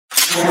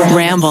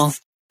Ramble.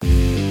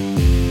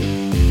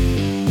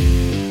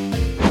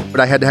 But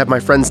I had to have my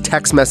friends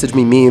text message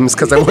me memes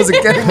because I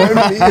wasn't getting my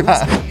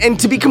memes. And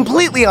to be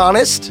completely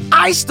honest,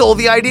 I stole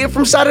the idea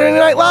from Saturday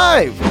Night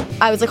Live.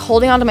 I was like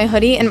holding onto my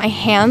hoodie and my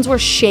hands were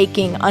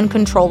shaking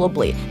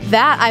uncontrollably.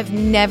 That I've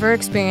never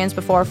experienced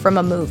before from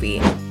a movie.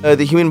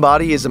 The human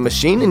body is a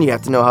machine, and you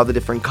have to know how the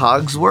different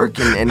cogs work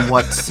and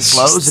what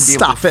flows and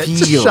be Stop able to it. feel.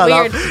 Just shut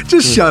Weird. up.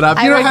 Just shut up.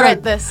 I You know how regret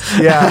to- this.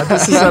 Yeah,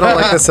 I don't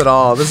like this at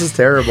all. This is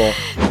terrible.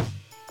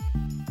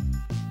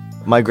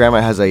 My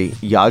grandma has a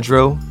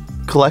Yadro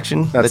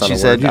collection That's that she not a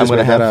said word. You I'm just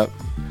going to made that have.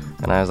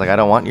 up. And I was like, I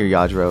don't want your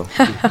Yadro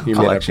You made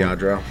up collection.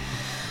 Yadro.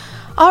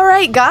 All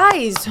right,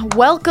 guys,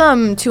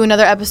 welcome to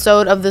another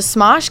episode of the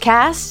Smosh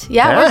Cast.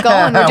 Yeah, we're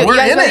going. We're you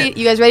guys in ready? it.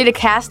 You guys ready to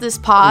cast this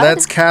pod?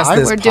 Let's cast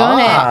this We're doing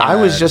it. pod. I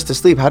was just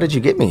asleep. How did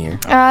you get me here?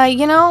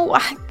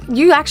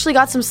 You actually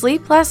got some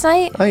sleep last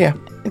night. Oh, yeah.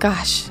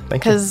 Gosh,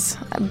 Thank you. because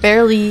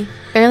barely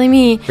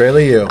me.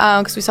 Barely you.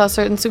 Because we saw a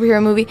certain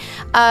superhero movie.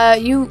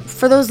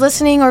 For those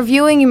listening or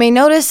viewing, you may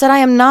notice that I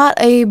am not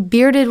a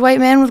bearded white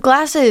man with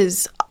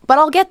glasses, but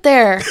I'll get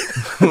there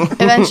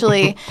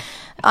eventually.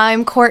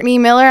 I'm Courtney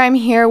Miller. I'm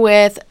here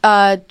with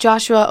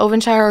Joshua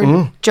Ovenshire,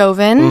 or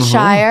Joven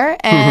Shire,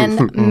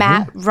 and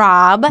Matt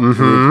Raub.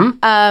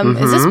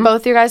 Is this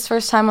both your guys'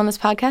 first time on this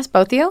podcast?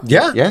 Both of you?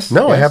 Yeah. Yes,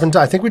 No, I yes. haven't.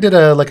 I think we did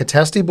a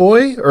testy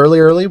boy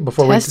early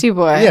before Testy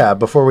boy. Yeah,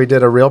 before we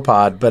did a real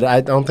pod, but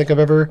I don't think I've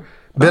ever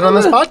been on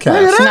this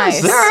podcast.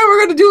 Nice. All right,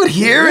 we're going to do it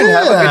here and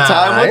have a good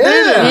time with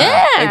it.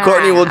 Yeah. And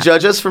Courtney will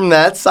judge us from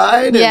that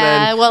side.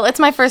 Yeah, And well, it's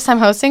my first time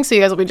hosting, so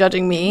you guys will be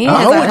judging me.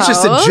 Oh, as it's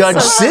just a host.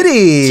 Judge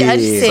City. Judge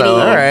City. So,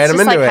 all right, It's I'm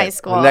just into like it. high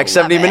school. the next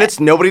 70 Love it. minutes,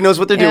 nobody knows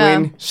what they're Yeah.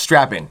 doing.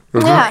 Strap in.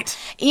 Yeah.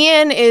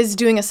 Ian is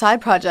doing a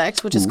side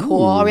project, which is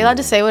cool. Are we allowed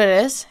to say what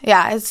it is?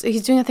 Yeah,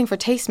 he's doing a thing for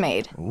Taste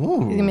Made. He's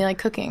going to be like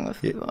cooking with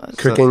people.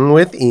 Cooking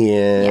with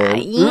Ian. Yeah,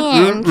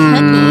 Ian,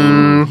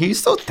 cooking.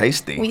 He's so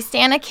tasty. We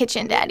stand a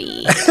kitchen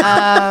daddy.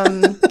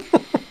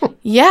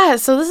 Yeah,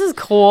 so this is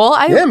cool.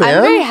 Yeah, man.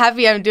 I'm very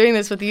happy I'm doing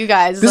this with you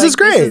guys. This is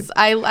great.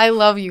 I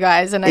love you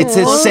guys, and It's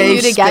I a will see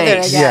safe you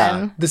together space. Yeah,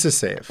 again. this is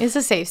safe. It's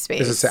a safe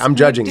space. I'm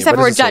judging you, Except but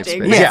for we're it's a safe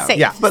judging. space. Yeah, safe.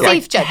 Yeah. But safe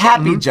like judging.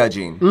 happy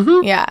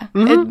judging. Yeah.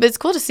 But it's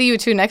cool to see you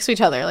two next to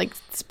each other. Like,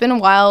 it's been a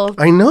while.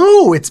 I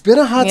know. It's been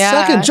a hot Yeah.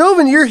 second.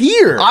 Joven, you're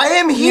here. I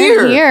am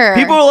here. here.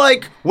 People are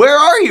like, where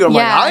are you? I'm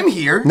Yeah. like, I'm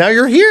here. Now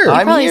you're here.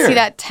 I'm Probably here. see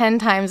that 10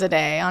 times a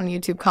day on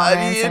YouTube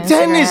comments. and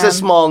 10 is a Instagram.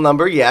 small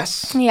number,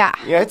 yes. Yeah.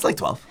 Yeah, it's like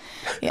 12.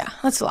 Yeah,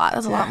 that's a lot.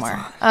 That's a lot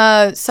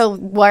more. So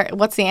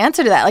what's the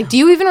answer to that? Like, do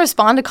you even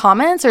respond to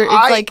comments, or it's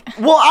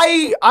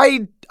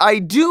I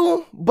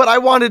do, but I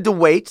wanted to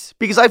wait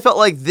because I felt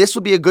like this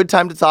would be a good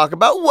time to talk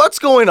about what's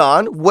going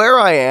on, where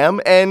I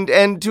am, and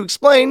to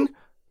explain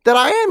that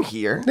I am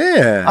here.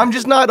 Yeah. I'm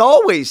just not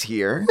always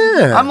here.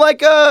 Yeah. I'm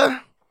like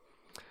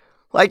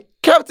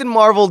Captain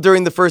Marvel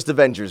during the first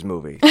Avengers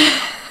movie.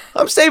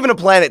 I'm saving a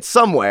planet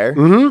somewhere.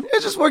 Mm-hmm.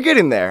 It's just we're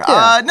getting there.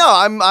 Yeah. No,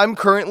 I'm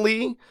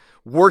currently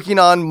working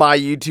on my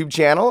YouTube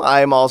channel.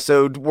 I am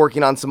also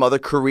working on some other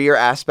career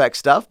aspect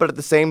stuff, but at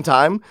the same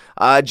time,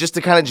 just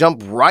to kind of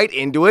jump right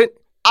into it,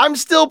 I'm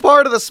still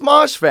part of the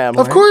Smosh family.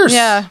 Of course.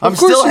 Yeah. I'm Of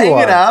course still you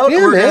hanging are. out. Yeah,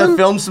 We're man. gonna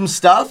film some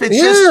stuff. It's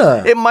Yeah.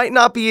 just it might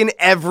not be an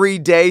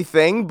everyday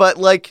thing, but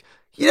like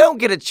you don't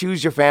get to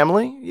choose your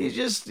family. You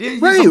Right,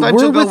 sometimes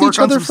we're you'll go with work each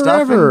on other some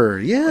stuff forever.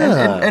 and-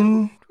 Yeah.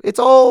 and it's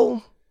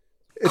all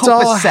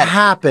copacetic.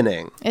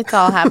 happening. it's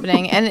all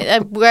happening? And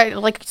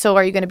so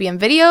are you going to be in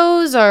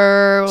videos,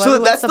 or So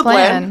what's that's the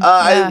plan.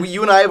 Yeah.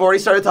 You and I have already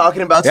started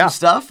talking about Yeah. some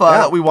stuff Yeah.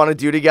 that we want to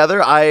do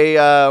together. I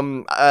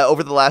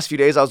over the last few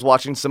days, I was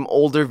watching some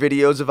older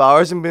videos of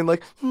ours and being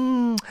like,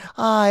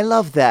 I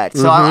love that.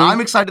 So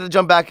I'm excited to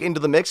jump back into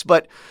the mix.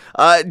 But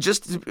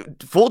just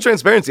full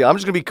transparency, I'm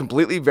just going to be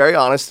completely very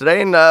honest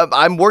today, and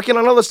I'm working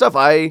on other stuff.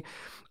 I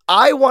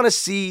want to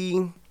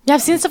see. Yeah,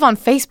 I've seen stuff on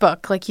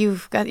Facebook. Like you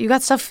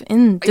got stuff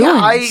in doing.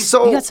 Yeah, you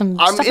got some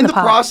I'm stuff in the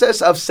pot.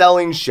 process of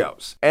selling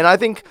shows, and I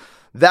think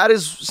that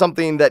is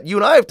something that you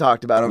and I have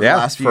talked about over Yeah, the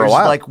last few for a years.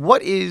 while.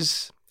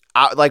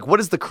 Like, what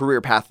does the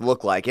career path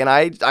look like? And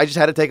I just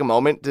had to take a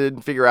moment to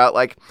figure out.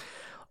 Like,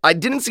 I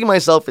didn't see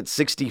myself at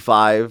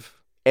 65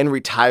 and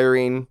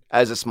retiring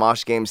as a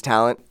Smosh Games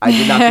talent. I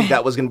did not think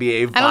that was going to be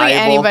a I don't think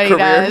viable anybody career.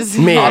 does.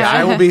 Me.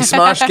 I will be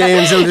Smosh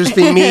Games. It'll just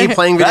be me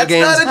playing video That's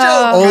games.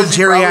 not a joke. Old It's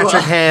geriatric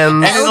probably- hands.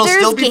 And it'll Elders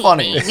still be game.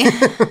 funny.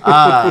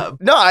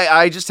 No,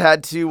 I just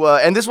had to,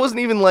 and this wasn't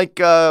even like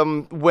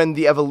when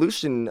the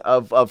evolution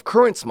of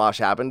current Smosh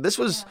happened. This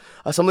was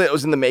something that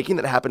was in the making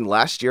that happened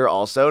last year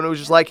also, and it was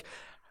just like,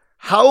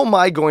 how am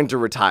I going to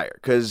retire?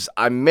 Because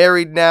I'm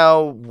married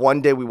now.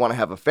 One day we want to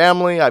have a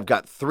family. I've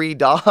got 3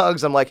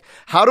 dogs. I'm like,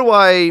 how do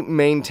I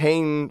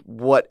maintain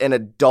what an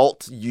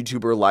adult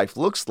YouTuber life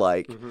looks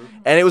like?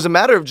 And it was a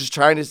matter of just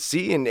trying to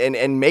see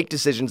and make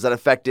decisions that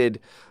affected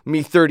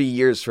me 30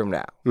 years from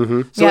now.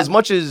 So Yeah. as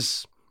much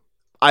as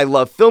I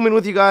love filming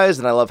with you guys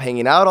and I love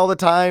hanging out all the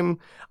time,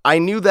 I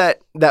knew that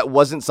that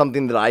wasn't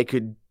something that I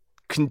could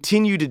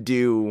continue to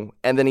do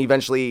and then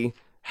eventually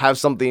have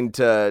something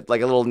to, like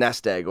a little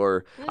nest egg,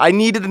 or I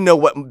needed to know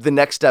what the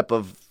next step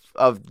of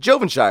of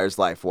Jovenshire's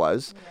life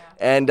was.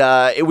 And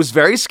it was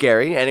very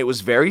scary, and it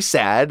was very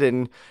sad,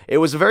 and it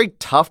was a very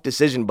tough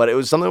decision. But it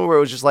was something where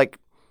it was just like,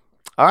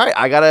 all right,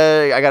 I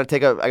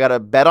gotta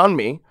bet on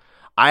me.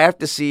 I have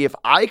to see if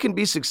I can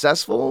be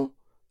successful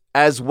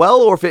as well,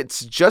 or if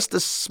it's just a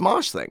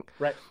Smosh thing.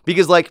 Right.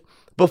 Because like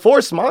before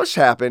Smosh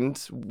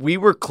happened, we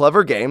were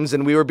Clever Games,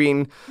 and we were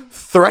being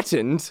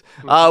threatened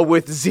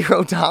with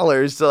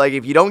 $0. So like,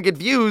 if you don't get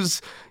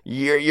views,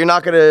 you're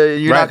not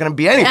gonna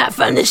be anything. Not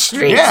from the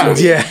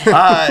streets.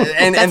 Yeah.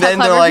 And then how they're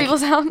clever like, people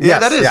sound? yeah,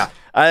 that is. Yeah.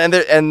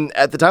 And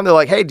at the time they're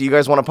like, hey, do you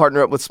guys want to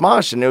partner up with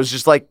Smosh? And it was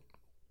just like,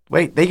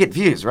 wait, they get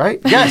views,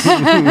 right? Yes.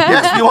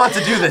 Yes, we want to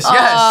do this.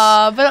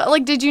 Yes. But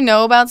like, did you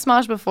know about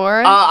Smosh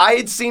before? I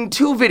had seen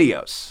 2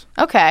 videos.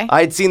 Okay. I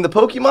had seen the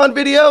Pokemon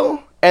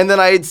video, and then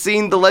I had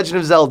seen the Legend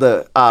of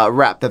Zelda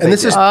rap that they And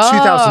this did. is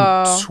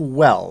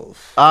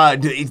 2012.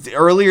 It's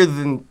earlier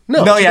than...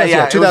 No, yeah.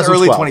 It was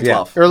early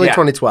 2012. Early Yeah.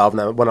 2012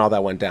 when all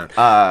that went down.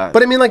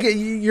 But I mean, like,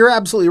 you're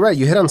absolutely right.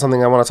 You hit on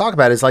something I want to talk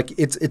about. Is like,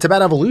 it's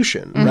about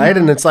evolution, right?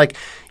 And it's like,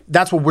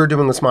 that's what we're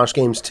doing with Smosh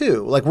Games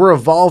too. Like, we're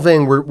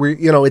evolving. We're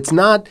it's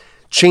not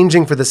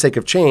changing for the sake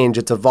of change.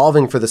 It's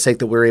evolving for the sake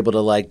that we're able to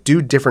like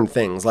do different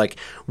things. Like,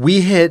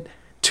 we hit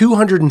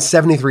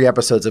 273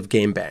 episodes of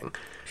Game Bang.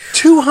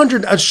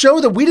 200, a show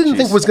that we didn't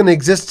think was going to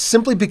exist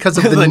simply because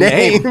of the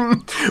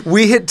name.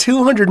 We hit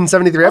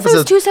 273 I thought it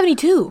was episodes.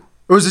 272.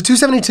 Or was it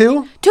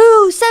 272?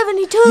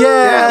 272. Yeah,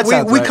 that we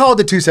sounds right. called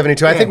it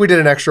 272. I think we did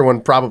an extra one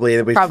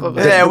probably.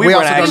 Probably. Yeah, we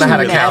also weren't don't know how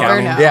to actually count.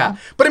 never know. Yeah,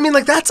 but I mean,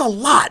 like, that's a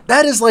lot.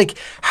 That is like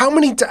how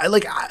many?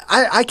 Like,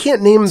 I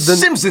can't name the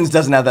Simpsons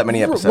doesn't have that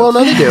many episodes. Well,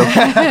 no, they do.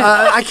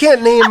 I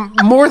can't name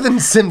more than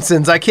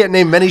Simpsons. I can't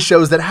name many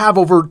shows that have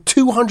over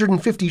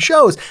 250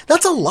 shows.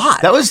 That's a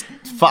lot. That was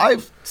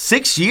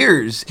 5-6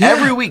 years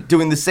every week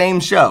doing the same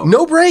show.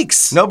 No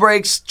breaks. No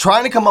breaks,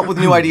 trying to come up with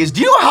new ideas.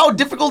 Do you know how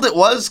difficult it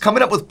was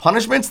coming up with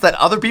punishments that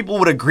other people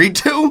would agree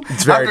to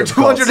very after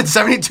difficult.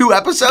 272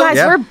 episodes? Guys,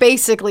 Yeah. we're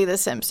basically the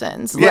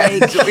Simpsons. yeah,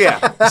 Like,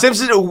 yeah.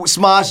 Simpsons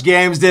Smosh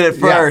Games did it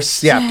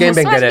first. Yeah, Game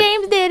Bang Smosh did it.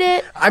 Games did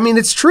it. I mean,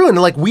 it's true, and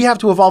like, we have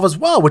to evolve as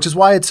well, which is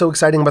why it's so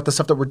exciting about the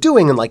stuff that we're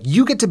doing. And like,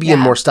 you get to be in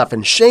more stuff,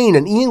 and Shane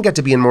and Ian get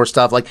to be in more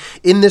stuff. Like,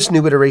 in this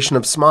new iteration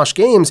of Smosh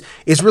Games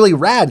is really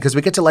rad because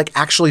we get to like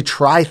actually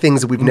try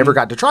things that we've never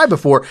got to try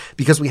before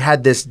because we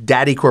had this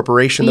daddy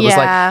corporation that was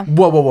Yeah. like,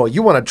 whoa,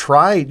 you want to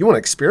try? You want to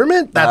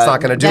experiment? That's not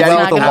going to do that's Daddy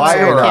well. not with a gonna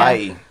Y or work, yeah.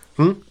 IE?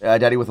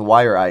 Daddy with a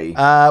Y or IE?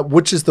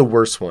 Which is the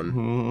worst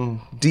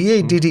one?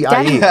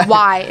 D-A-D-D-I-E. Daddy,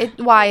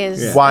 Y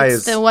is Y it's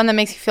is- the one that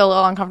makes you feel a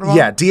little uncomfortable.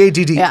 Yeah,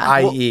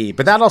 D-A-D-D-I-E.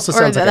 But that also Or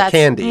sounds like a that's-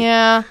 candy.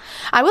 Yeah.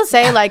 I will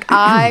say, like,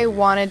 I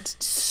wanted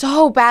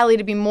so badly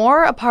to be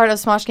more a part of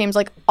Smosh Games,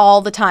 like,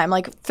 all the time,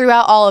 like,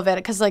 throughout all of it,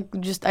 because, like,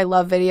 just I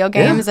love video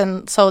games,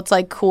 and so it's,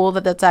 like, cool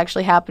that that's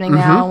actually happening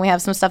now, and we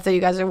have some stuff that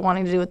you guys are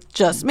wanting to do with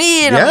just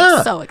me, and I'm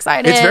like, so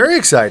excited. It's very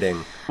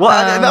exciting. Well,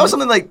 and that was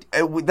something like,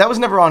 that was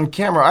never on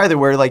camera either,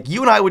 where like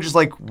you and I would just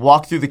like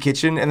walk through the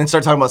kitchen and then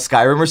start talking about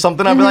Skyrim or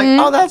something. I'd be like,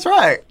 oh, that's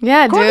right.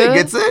 Yeah, Courtney dude.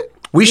 gets it.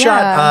 We Yeah.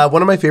 shot,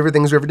 one of my favorite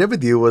things we ever did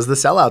with you was the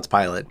Sellouts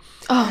pilot.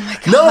 Oh, my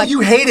God. No, you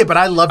hate it, but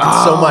I loved it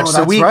so much.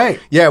 that's right.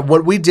 Yeah,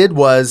 what we did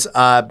was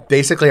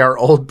basically our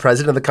old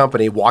president of the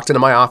company walked into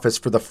my office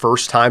for the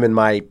first time in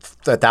my,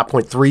 at that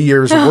point, 3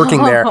 years of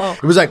working there.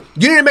 It was like,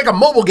 you need to make a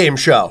mobile game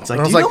show. It's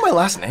like, do you know my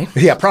last name?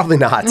 Yeah, probably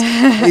not.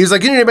 He was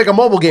like, you need to make a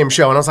mobile game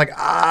show. And I was like,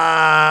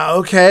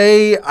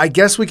 okay, I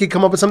guess we could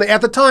come up with something.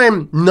 At the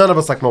time, none of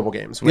us liked mobile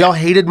games. We all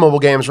hated mobile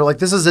games. We're like,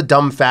 this is a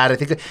dumb fad. I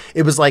think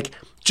it was like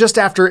just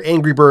after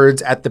Angry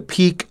Birds at the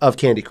peak of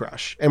Candy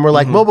Crush. And we're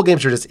like, mobile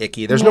games are just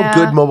icky. There's no Yeah.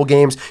 good mobile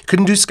games.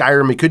 Couldn't do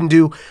Skyrim. We couldn't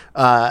do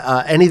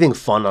anything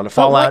fun on a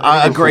Fallout. A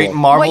anything great cool.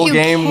 Marvel What you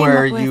game came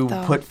where up with, you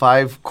though. put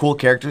 5 cool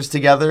characters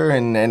together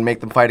and make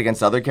them fight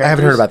against other characters. I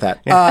haven't heard about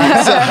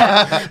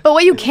that. But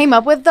what you came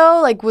up with though,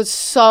 like, was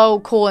so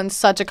cool and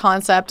such a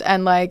concept,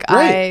 and like,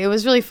 Right. it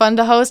was really fun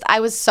to host.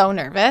 I was so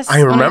nervous. I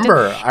when we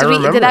remember. did- I did we-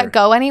 remember. Did that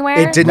go anywhere?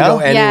 It didn't No? go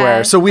anywhere.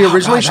 Yeah. So we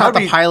originally God, shot that'd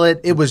the be-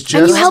 pilot. It was just...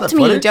 And you Is helped that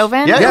me, footage?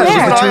 Joven. Yeah, Yeah, it was it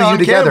was on- the two of on you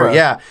together. camera.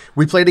 Yeah,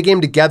 we played a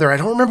game together. I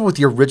don't remember what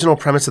the original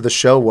premise of the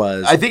show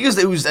was. I think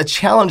it was a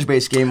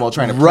challenge-based game while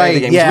trying to play Right, the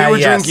game. yeah, we were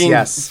yes, drinking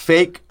yes.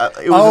 fake.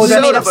 It Oh, was a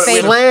that's soda, a but it was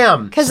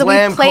Slam. Because we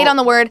Slam played Colt. on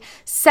the word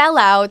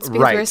sellouts because we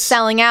were Right.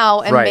 selling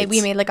out, and Right.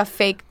 we made like a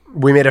fake.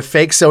 We made a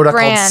fake soda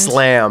called Brand.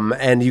 Slam,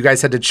 and you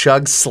guys had to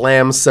chug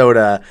Slam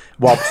soda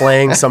while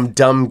playing some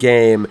dumb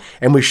game.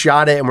 And we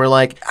shot it, and we're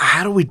like,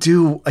 how do we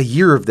do a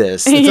year of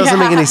this? It doesn't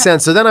make any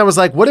sense. So then I was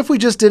like, what if we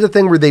just did a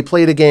thing where they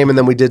played a game and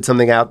then we did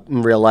something out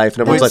in real life?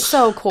 And everyone's like, That's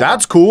so cool.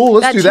 That's cool.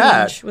 Let's That do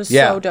that. change was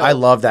yeah, so dope. I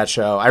love that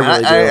show. I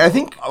really do. I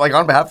think, like,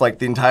 on behalf of, like,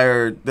 the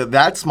entire,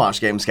 that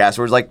Smosh Games cast,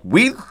 where it's like,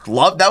 we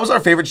loved, that was our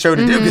favorite show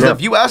to do. Because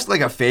if you ask,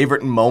 like, a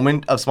favorite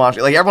moment of Smosh,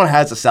 like, everyone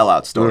has a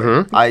sellout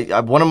story.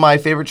 I one of my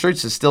favorite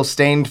shirts is still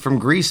stained from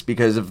Greece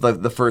because of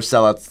the first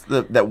sellouts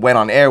that went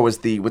on air was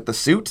with the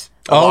suit.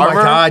 of Oh my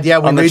armor God, yeah,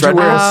 we on the made you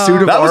wear a treadmill.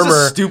 suit of That was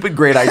armor. a stupid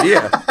great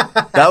idea.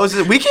 That was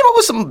it. We came up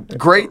with some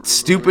great,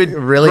 stupid,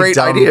 Really great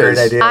dumb, ideas. great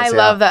ideas. I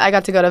love that I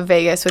got to go to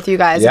Vegas with you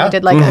guys. Yeah. We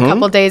did like a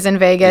couple days in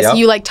Vegas. Yep.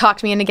 You like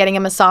talked me into getting a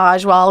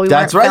massage while we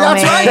That's weren't right.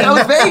 filming. That's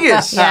right. That was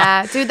Vegas.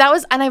 Yeah, dude, that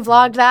was, and I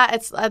vlogged that.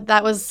 It's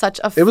that was such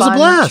a It was a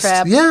blast.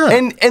 trip. Yeah.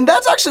 And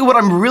that's actually what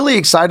I'm really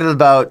excited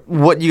about.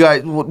 What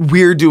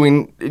we're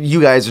doing,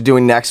 you guys are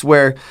doing next.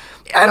 Where,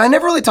 and I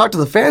never really talked to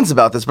the fans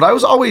about this, but I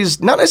was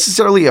always not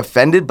necessarily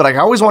offended, but I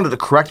always wanted to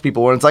correct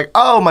people when it's like,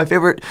 oh, my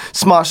favorite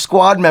Smosh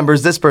Squad member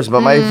is this person,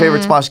 but my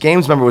favorite Smosh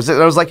Games member was this.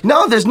 And I was like,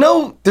 no, there's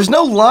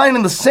no line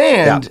in the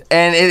sand,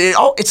 and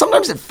it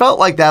sometimes it felt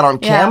like that on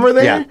camera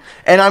there. Yeah.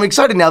 And I'm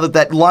excited now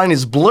that line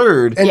is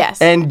blurred.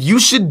 Yes. And you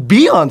should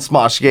be on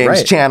Smosh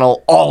Games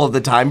channel all of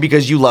the time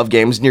because you love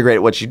games and you're great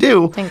at what you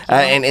do. Thank you.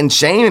 And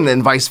Shane, and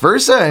then vice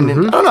versa. And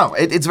I don't know.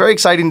 It's very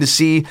exciting to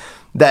see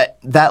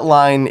that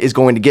line is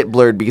going to get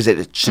blurred because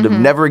it should have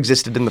never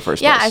existed in the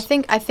first place. Yeah,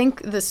 I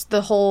think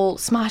the whole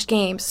Smosh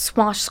Games,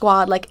 Smosh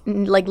Squad, like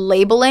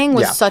labeling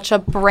was such a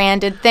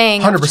branded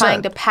thing of 100%.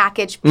 trying to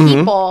package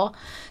people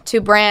to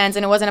brands,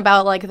 and it wasn't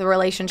about like the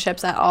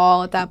relationships at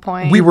all at that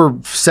point. We were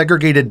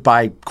segregated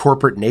by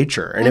corporate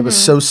nature, and it was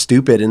so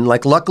stupid. And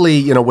like,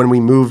 luckily, when we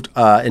moved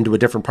into a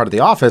different part of the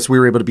office, we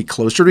were able to be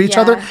closer to each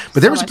other.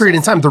 But there was a period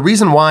in time. The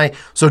reason why,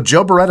 so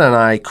Joe Beretta and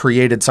I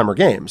created Summer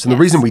Games, and the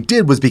reason we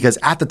did was because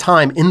at the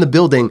time in the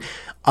building,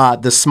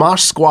 the Smosh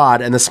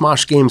Squad and the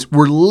Smosh Games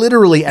were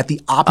literally at the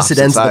opposite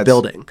ends of the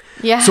building.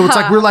 Yeah. So it's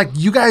like, we're like,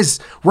 you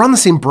guys, we're on the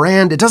same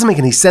brand. It doesn't make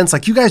any sense.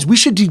 Like, you guys, we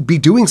should be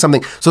doing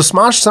something. So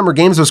Smosh Summer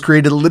Games was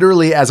created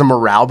literally as a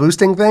morale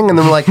boosting thing. And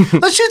then we're like,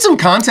 let's shoot some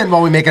content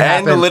while we make it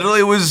happen. And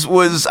literally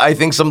was I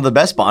think some of the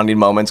best bonding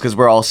moments because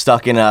we're all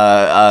stuck in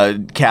a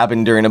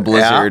cabin during a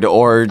blizzard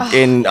or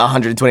in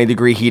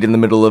 120-degree heat in the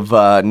middle of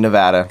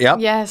Nevada. Yep.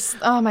 Yes.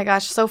 Oh my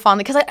gosh, so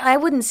fondly. Because I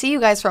wouldn't see you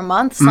guys for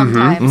months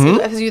sometimes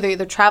because you're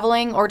either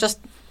traveling or just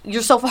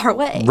you're so far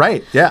away.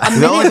 Right, yeah.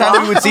 The only time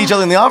that we would see each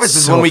other in the office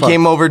is So when we fun.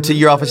 came over to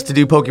your office to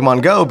do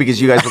Pokemon Go because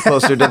you guys were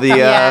closer to the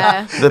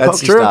the That's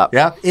true. Pokestop.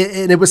 Yeah,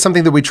 and it was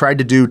something that we tried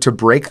to do to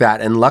break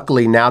that. And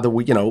luckily, now that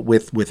we,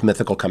 with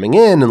Mythical coming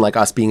in and like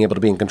us being able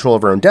to be in control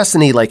of our own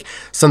destiny, like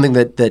something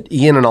that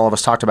Ian and all of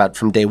us talked about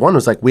from day one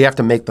was like, we have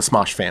to make the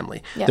Smosh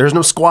family. Yeah. There's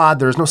no squad,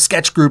 there's no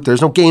sketch group,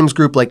 there's no games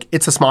group. Like,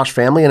 it's a Smosh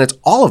family, and it's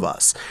all of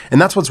us.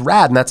 And that's what's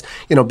rad. And that's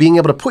being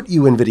able to put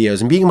you in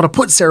videos and being able to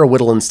put Sarah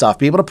Whittle and stuff,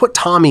 be able to put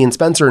Tommy and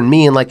Spencer and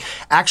me and like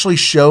actually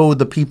show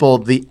the people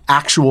the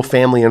actual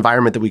family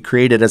environment that we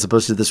created, as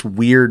opposed to this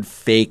weird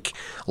fake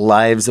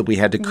lives that we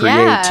had to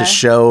create to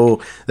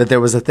show that there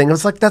was a thing. It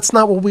was like, that's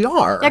not what we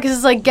are. Yeah, because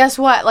it's like, guess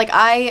what? Like,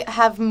 I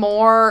have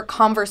more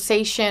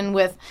conversation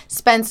with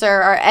Spencer,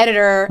 our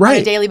editor, on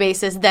a daily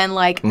basis than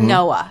like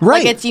Noah.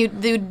 Right. Like, it's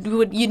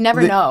you'd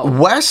never know.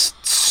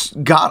 Wes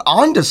got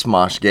onto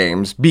Smosh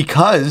Games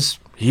because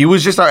he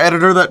was just our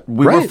editor that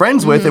we were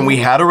friends with, and we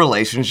had a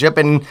relationship.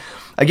 And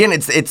again,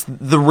 it's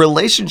the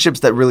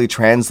relationships that really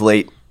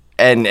translate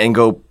and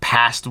go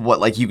past what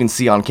like you can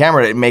see on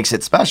camera. It makes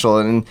it special.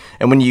 And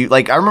when you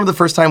like, I remember the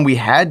first time we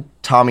had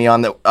Tommy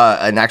on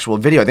an actual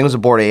video. I think it was a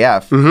Board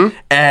AF,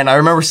 and I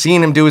remember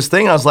seeing him do his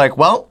thing. And I was like,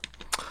 well,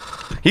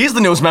 he's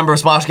the newest member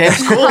of Smosh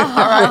Games. Cool. All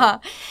right.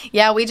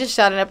 Yeah, we just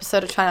shot an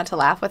episode of Try Not to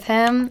Laugh with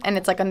him, and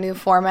it's like a new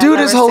format. Dude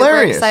that is we're super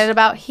hilarious. excited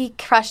about. He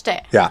crushed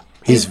it. Yeah,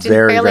 he's He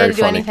very, barely very had to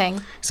do funny.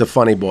 anything. He's a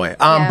funny boy.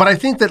 But I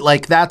think that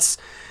like that's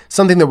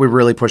something that we're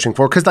really pushing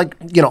for, because like,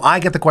 I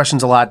get the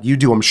questions a lot. You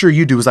do, I'm sure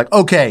you do. Is like,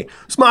 okay,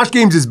 Smosh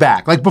Games is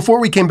back. Like, before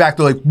we came back,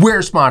 they're like,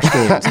 where's Smosh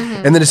Games?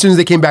 And then as soon as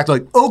they came back, they're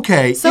like,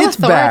 okay, So it's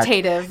back.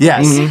 authoritative.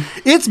 Yes,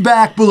 it's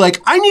back, but like,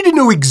 I need to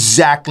know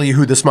exactly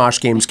who the Smosh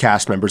Games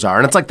cast members are.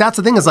 And it's like, that's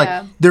the thing, is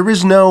like, there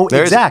is no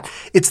exact.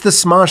 It's the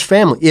Smosh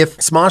family. If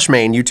Smosh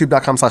Main,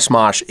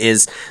 youtube.com/Smosh,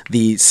 is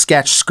the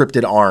sketch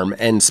scripted arm,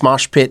 and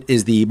Smosh Pit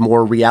is the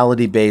more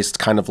reality-based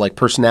kind of like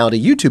personality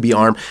YouTube-y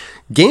arm,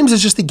 Games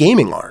is just the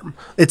gaming arm.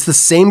 It's the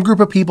same group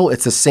of people.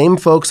 It's the same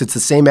folks. It's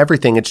the same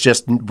everything. It's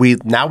just we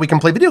can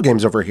play video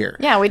games over here.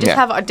 Yeah, we just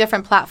have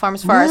different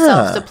platforms for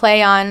ourselves to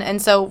play on.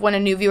 And so when a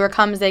new viewer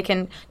comes, they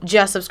can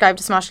just subscribe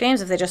to Smosh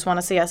Games if they just want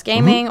to see us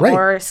gaming,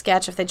 or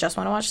Sketch if they just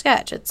want to watch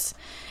Sketch. It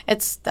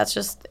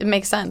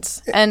makes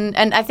sense.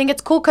 And I think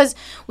it's cool because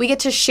we get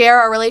to share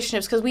our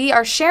relationships, because we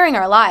are sharing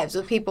our lives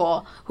with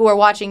people who are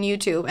watching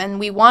YouTube, and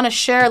we want to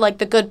share like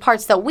the good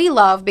parts that we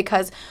love,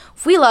 because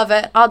if we love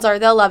it, odds are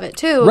they'll love it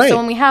too. Right. So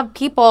when we have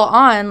people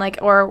on, like,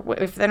 or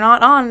if they're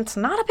not on, it's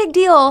not a big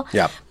deal.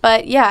 Yeah.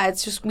 But yeah,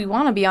 it's just, we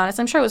want to be honest.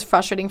 I'm sure it was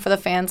frustrating for the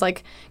fans,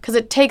 like, because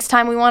it takes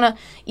time. We want to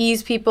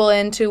ease people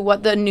into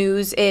what the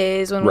news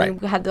is when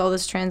we had all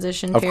this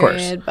transition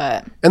period.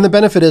 But and the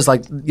benefit is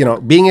like,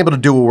 being able to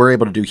do what we're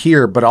able to do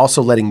here, but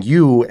also letting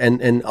you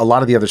and a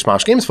lot of the other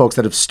Smosh Games folks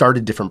that have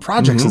started different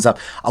projects and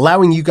stuff,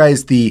 allowing you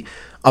guys the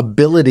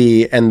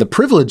ability and the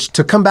privilege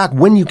to come back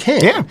when you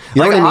can. Yeah.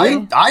 You know what I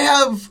mean? I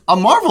have a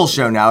Marvel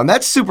show now, and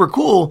that's super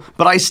cool,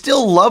 but I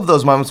still love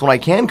those moments when I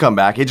can come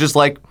back. It's just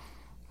like,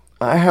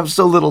 I have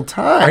so little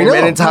time. I know.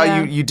 And it's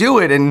how you do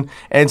it.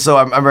 And so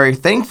I'm very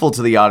thankful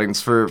to the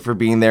audience for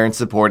being there and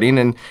supporting.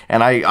 And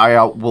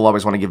I will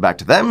always want to give back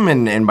to them.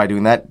 And by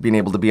doing that, being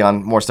able to be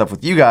on more stuff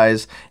with you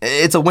guys,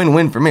 it's a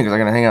win-win for me because I'm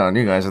going to hang out on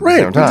you guys at the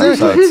same time.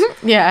 Exactly. So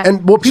Yeah.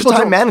 And what people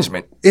time don't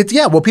management.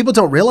 What people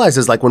don't realize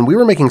is like when we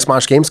were making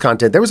Smosh Games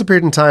content, there was a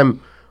period in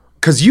time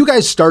because you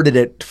guys started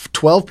at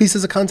 12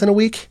 pieces of content a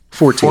week.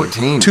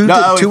 14.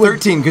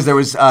 13 because there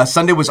was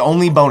Sunday was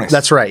only bonus.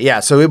 That's right. Yeah.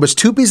 So it was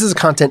 2 pieces of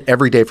content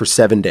every day for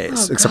 7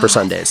 days, except for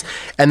Sundays.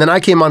 And then I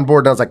came on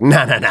board and I was like,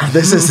 no,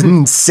 this is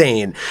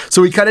insane.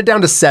 So we cut it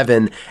down to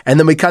 7, and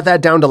then we cut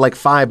that down to like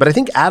 5. But I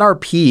think at our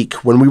peak,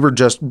 when we were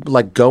just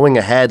like going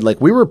ahead,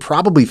 like we were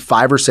probably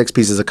 5 or 6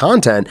 pieces of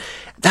content.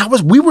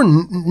 We were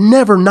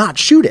never not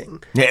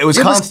shooting. Yeah, it was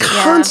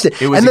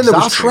constant. It was and then there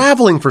was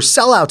traveling for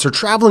sellouts or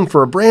traveling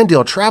for a brand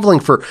deal, traveling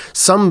for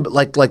some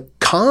like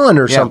con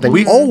or something.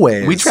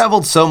 We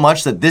traveled so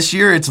much that this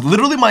year it's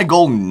literally my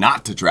goal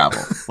not to travel.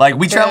 Like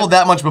we traveled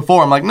that much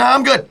before. I'm like, nah,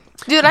 I'm good.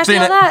 Dude, I feel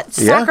that.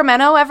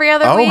 Sacramento every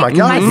other week. My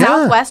God, my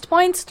Southwest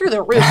points through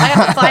the roof. I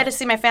have to fly to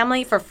see my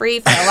family for free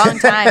for a long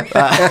time.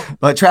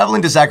 But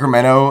traveling to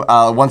Sacramento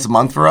once a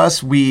month for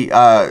us,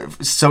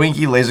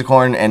 Soinki,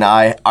 Lasercorn, and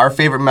our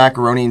favorite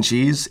macaroni and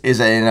cheese is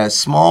in a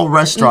small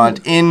restaurant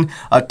in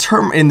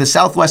the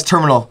Southwest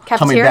Terminal.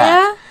 Cafeteria?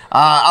 Coming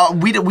back.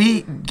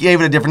 We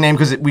gave it a different name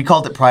because we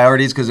called it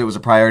Priorities because it was a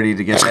priority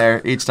to get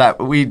there each time.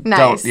 We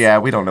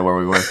don't know where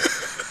we were.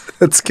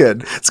 That's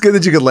good. It's good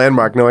that you could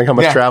landmark knowing how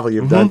much travel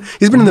you've done.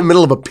 He's been in the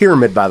middle of a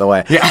pyramid, by the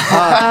way.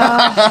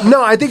 Yeah.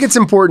 No, I think it's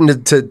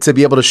important to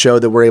be able to show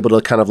that we're able to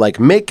kind of like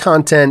make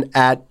content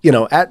at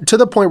to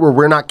the point where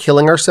we're not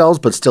killing ourselves,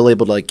 but still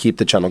able to like keep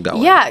the channel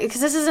going. Yeah, because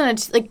this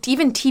isn't like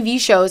even TV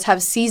shows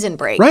have season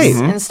breaks Right.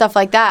 and stuff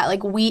like that. Like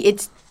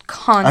it's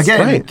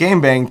constant. Again, Game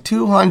Bang,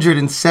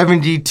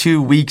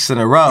 272 weeks in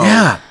a row.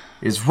 Yeah.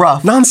 Is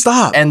rough.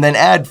 Nonstop. And then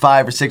add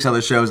 5 or 6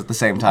 other shows at the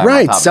same time.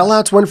 Right.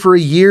 Sellouts went for a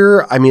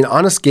year. I mean,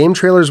 Honest Game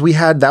Trailers we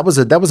had, that was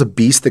a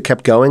beast that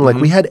kept going. Like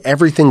we had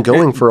everything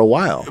going for a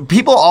while.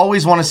 People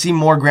always want to see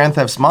more Grand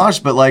Theft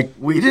Smosh, but like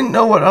we didn't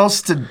know what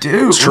else to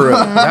do. It's true.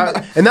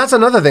 And that's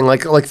another thing.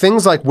 Like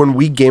things like when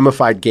we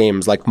gamified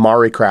games like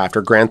Maricraft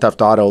or Grand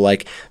Theft Auto,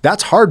 like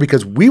that's hard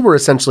because we were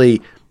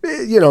essentially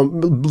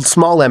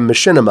small M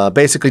machinima,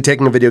 basically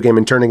taking a video game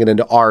and turning it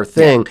into our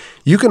thing.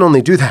 You can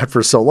only do that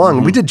for so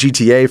long. We did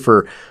GTA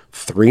for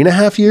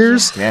 3.5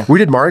 years. Yeah. We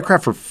did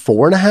Maricraft for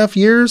 4.5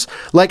 years.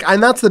 Like,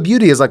 and that's the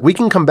beauty is like we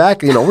can come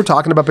back. We're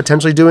talking about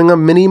potentially doing a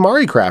mini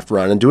Maricraft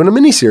run and doing a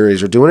mini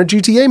series or doing a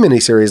GTA mini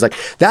series. Like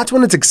that's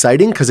when it's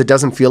exciting because it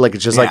doesn't feel like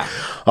it's just like,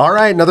 all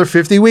right, another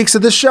 50 weeks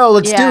of this show.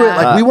 Let's do it.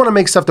 Like we want to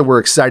make stuff that we're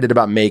excited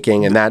about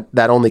making, and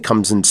that only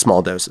comes in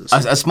small doses.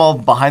 A small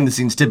behind the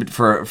scenes tidbit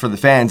for the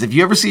fans: if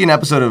you ever see an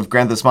episode of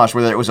Grand Theft Smosh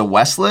where there was a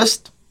West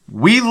list.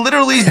 We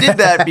literally did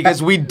that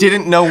because we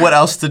didn't know what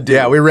else to do.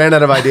 Yeah, we ran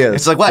out of ideas.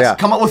 It's like, Wes,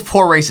 come up with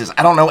 4 races.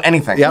 I don't know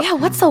anything. Yep. Yeah,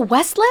 what's the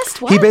West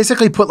list? What? He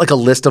basically put like a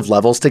list of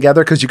levels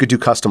together because you could do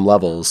custom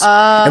levels.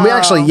 And we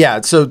actually,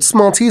 so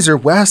small teaser,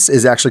 Wes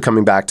is actually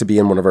coming back to be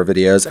in one of our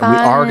videos. And we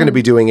are going to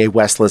be doing a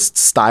West list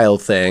style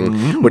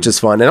thing, which is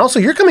fun. And also,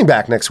 you're coming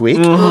back next week.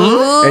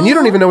 And you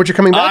don't even know what you're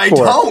coming back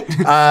for. I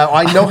don't.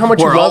 I know how much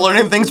We're all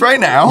learning things right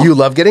now. You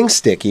love getting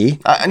sticky.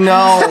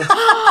 No.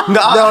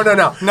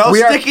 No. No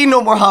sticky,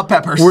 no more hot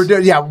peppers. We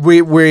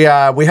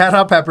had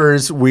hot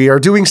peppers. We are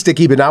doing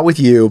sticky, but not with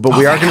you. But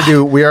we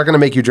are going to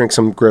make you drink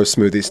some gross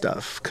smoothie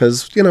stuff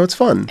because it's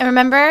fun. I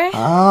remember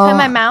put in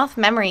my mouth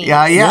memories.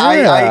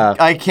 Yeah.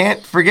 I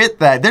can't forget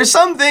that. There's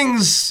some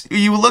things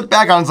you look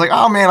back on. It's like,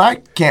 oh man, I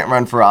can't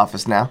run for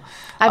office now.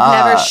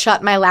 I've never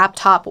shut my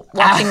laptop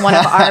watching one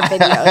of our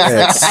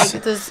videos. I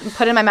just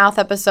put in my mouth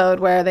episode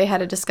where they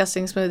had a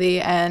disgusting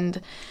smoothie and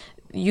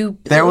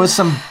there was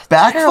some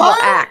backfire. Terrible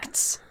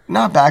acts.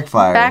 Not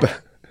backfire.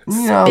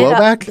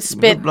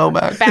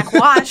 Blowback?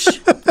 Backwash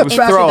into the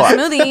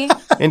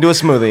smoothie. Into a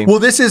smoothie. Well,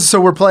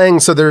 we're playing,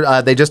 so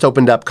they just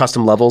opened up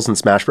custom levels in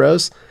Smash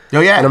Bros. Oh,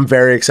 yeah. And I'm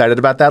very excited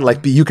about that. Like,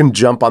 you can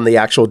jump on the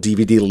actual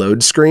DVD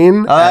load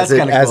screen as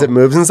it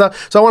moves and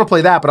stuff. So I want to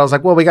play that, but I was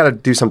like, well, we got to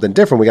do something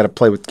different. We got to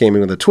play with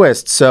gaming with a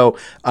twist. So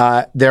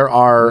there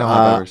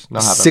are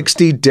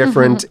 60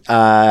 different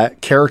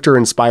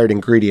character-inspired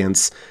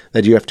ingredients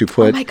that you have to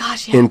put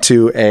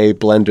into a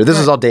blender. This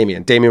is all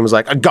Damien. Damien was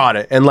like, I got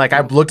it. And like,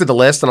 I looked at the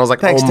list and I was like,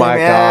 thanks, oh my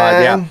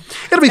God. Yeah.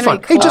 It'll be fun.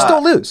 Cool. Hey, just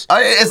don't lose.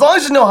 As long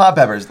as there's no hot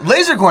peppers.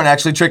 Lasercorn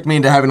actually tricked me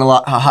into having a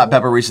hot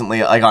pepper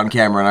recently, like on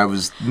camera, and I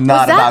was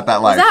not about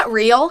that life. Was that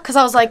real? Because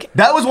I was like...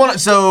 That was one of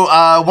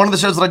the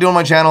shows that I do on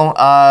my channel,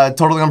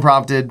 totally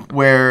unprompted,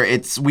 where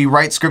we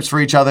write scripts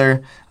for each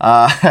other.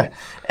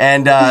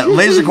 And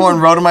Lasercorn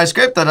wrote in my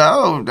script that,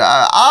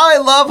 I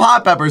love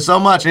hot peppers so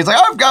much. And he's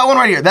like, I've got one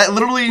right here. That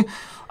literally...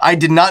 I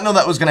did not know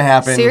that was going to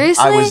happen.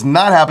 Seriously? I was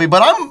not happy,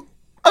 but I'm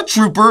a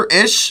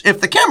trooper-ish.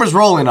 If the camera's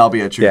rolling, I'll be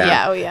a trooper.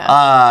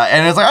 Yeah.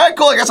 And it's like, all right,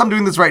 cool, I guess I'm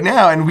doing this right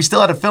now. And we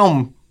still had to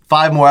film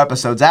 5 more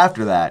episodes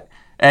after that.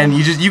 and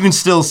you can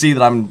still see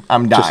that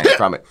I'm dying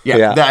from it.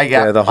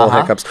 Yeah, the whole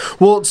hiccups.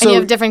 Well, so and you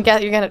have different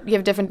guests. You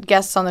have different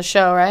guests on the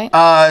show, right?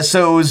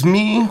 So it was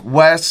me,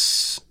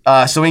 Wes,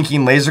 Soinky,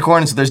 and Lasercorn,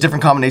 and so there's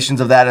different combinations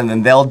of that, and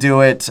then they'll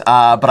do it.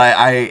 But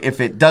I if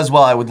it does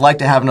well, I would like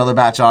to have another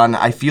batch on.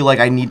 I feel like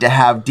I need to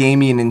have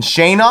Damien and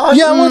Shane on.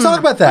 Yeah, I want to talk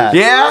about that.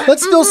 Yeah?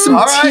 Let's spill some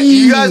All right,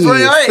 tea. you guys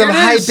ready? All right, some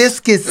here it is.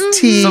 hibiscus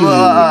tea. So,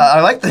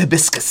 I like the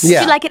hibiscus. Yeah.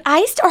 Do you like it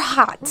iced or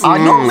hot?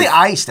 Normally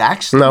iced,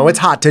 actually. No, it's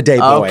hot today,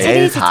 boy.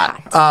 Okay, it's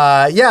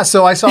hot. Yeah,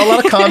 so I saw a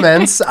lot of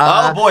comments.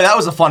 Oh boy, that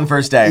was a fun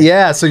first day.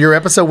 Yeah, so your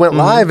episode went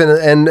live,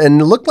 and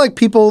it looked like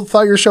people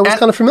thought your show was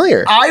kind of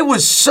familiar. I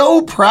was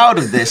so proud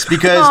of this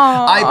because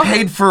I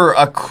paid for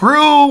a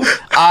crew.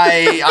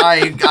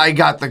 I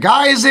got the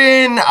guys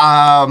in.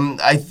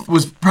 I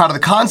was proud of the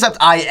concept.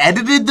 I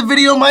edited the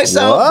video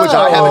myself, which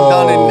I haven't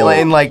done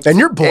in like and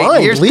you're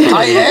blind, 8 years. legally.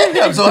 I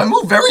am, so I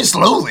move very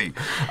slowly.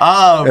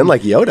 And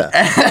like Yoda.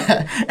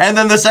 And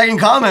then the second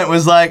comment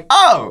was like,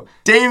 "Oh,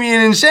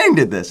 Damien and Shane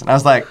did this," and I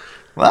was like,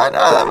 "What?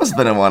 Oh, that must have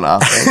been a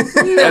one-off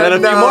thing." And then a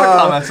few more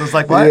comments. I was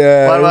like, "What?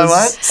 Yeah,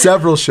 What?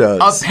 Several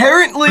shows.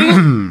 Apparently,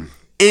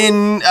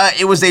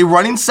 it was a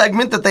running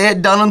segment that they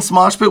had done on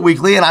Smosh Pit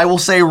Weekly, and I will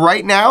say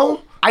right now,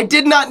 I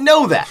did not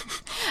know that.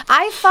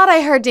 I thought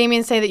I heard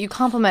Damien say that you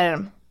complimented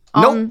him.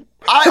 Nope.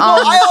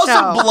 I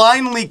also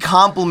blindly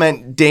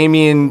compliment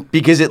Damien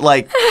because it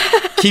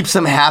keeps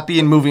him happy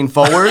and moving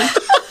forward.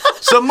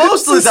 So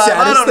most of the time,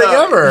 I don't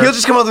know. Ever. He'll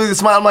just come up with a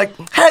smile. I'm like,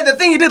 "Hey, that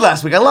thing you did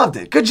last week, I loved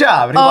it. Good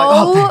job." And he's like,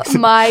 "Oh, thanks."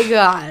 My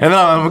God. And then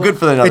I'm good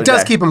for another It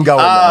does day. keep him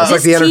going, though. It's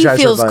like the His tea Energizer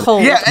feels Bunny.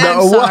 cold. Yeah, and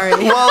I'm sorry.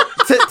 Well,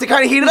 to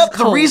kind of heat it up, the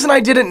cold. reason I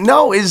didn't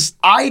know is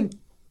I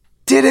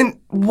didn't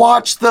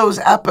watch those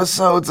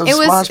episodes of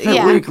Smosh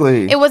Pit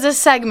Weekly. It was a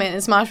segment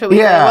in Smosh Pit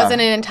Weekly. Yeah. It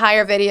wasn't an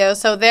entire video.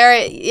 So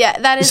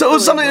that is. So it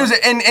was something that was,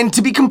 and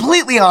to be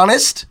completely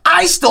honest,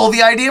 I stole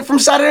the idea from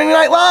Saturday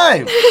Night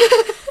Live.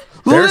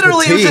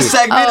 Literally, it was a tea.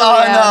 segment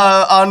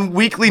on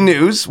Weekly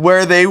News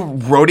where they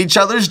wrote each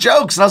other's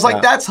jokes, and I was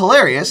like, "That's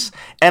hilarious."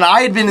 And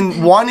I had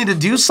been wanting to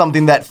do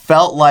something that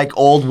felt like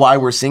old Why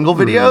We're Single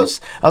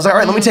videos. I was like, "All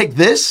right, let me take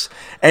this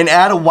and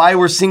add a Why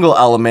We're Single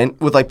element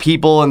with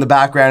people in the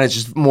background. It's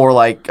just more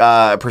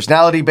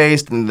personality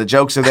based, and the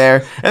jokes are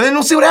there, and then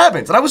we'll see what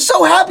happens." And I was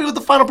so happy with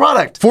the final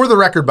product. For the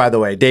record, by the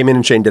way, Damien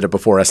and Shane did it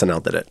before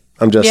SNL did it.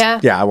 I'm just,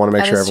 I want to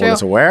make that sure is everyone is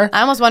true. aware.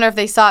 I almost wonder if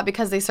they saw it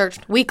because they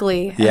searched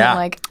Weekly. Yeah.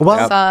 And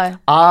Well, saw.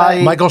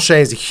 Michael Shea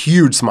is a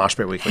huge Smosh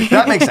Pit Weekly.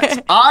 That makes sense.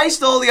 I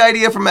stole the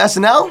idea from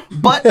SNL,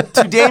 but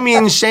to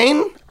Damien and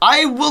Shane,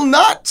 I will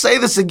not say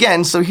this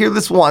again, so hear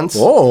this once.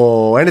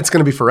 Oh, and it's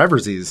going to be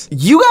foreversies.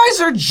 You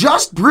guys are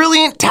just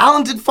brilliant,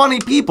 talented, funny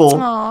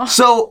people.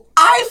 So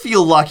I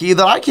feel lucky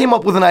that I came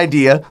up with an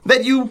idea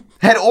that you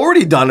had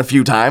already done a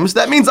few times.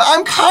 That means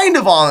I'm kind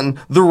of on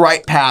the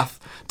right path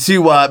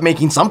to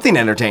making something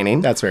entertaining.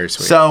 That's very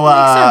sweet. So,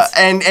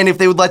 and if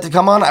they would like to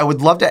come on, I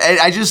would love to.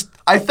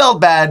 I felt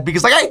bad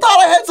because I thought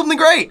I had something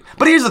great.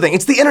 But here's the thing: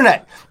 it's the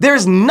internet.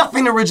 There's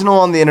nothing original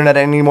on the internet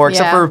anymore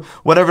except for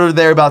whatever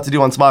they're about to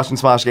do on Smosh and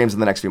Smosh Games in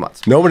the next few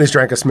months. Nobody's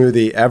drank a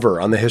smoothie ever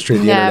on the history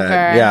of the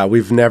internet. Yeah,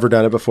 we've never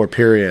done it before,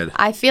 period.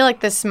 I feel like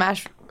this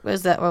Smash.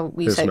 Was that what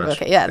we said?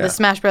 Smash. Okay, yeah, the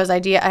Smash Bros.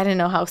 Idea. I didn't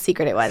know how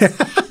secret it was.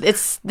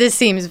 This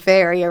seems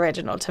very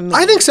original to me.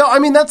 I think so. I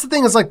mean, that's the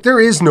thing is there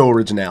is no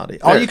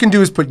originality. All you can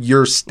do is put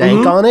your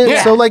stank on it.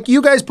 Yeah. So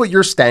you guys put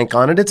your stank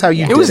on it. It's how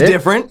you did it. It was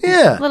different.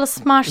 Yeah. a little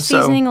Smosh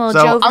seasoning, a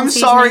little So Joven I'm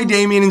seasoning. sorry,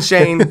 Damien and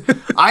Shane.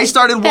 I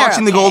started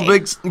watching the okay.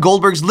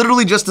 Goldbergs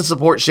literally just to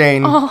support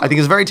Shane. I think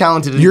he's very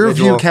talented. Your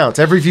individual. view counts.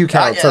 Every view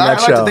counts on I that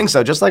like show. to think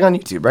so, just like on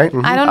YouTube, right?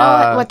 I don't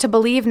know what to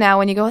believe now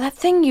when you go, that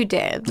thing you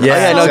did.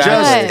 Yeah, No,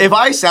 exactly. just if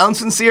I sound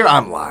sincere,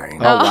 I'm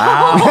lying. Oh,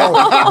 wow.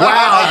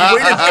 Wow.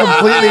 Way to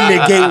completely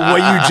negate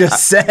what you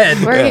just said.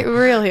 We're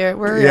real here.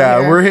 We're real Yeah,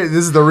 here. we're here.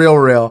 This is the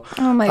real.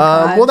 Oh my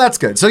God. Well, that's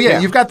good. So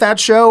you've got that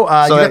show.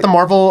 You got the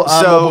Marvel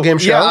mobile game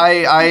show.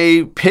 Yeah,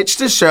 I pitched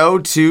a show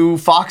to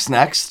Fox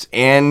Next,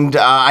 and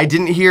I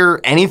didn't hear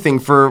anything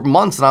for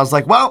months, and I was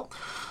like, well,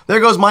 there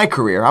goes my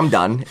career. I'm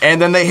done.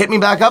 And then they hit me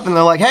back up, and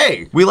they're like,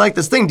 hey, we like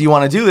this thing. Do you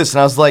want to do this?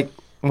 And I was like,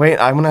 wait,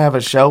 I'm going to have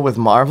a show with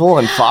Marvel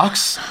and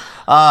Fox?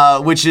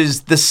 Which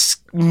is the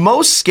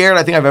most scared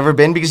I think I've ever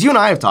been, because you and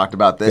I have talked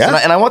about this,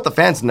 and I want the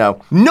fans to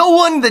know. No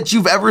one that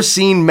you've ever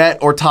seen, met,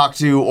 or talked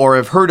to, or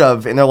have heard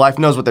of in their life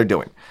knows what they're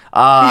doing.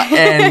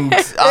 And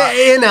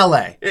in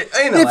LA.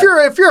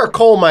 If you're a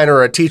coal miner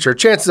or a teacher,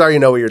 chances are you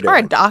know what you're doing. Or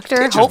a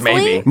doctor, hopefully.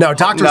 maybe. No,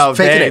 doctors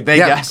faking it. They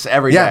guess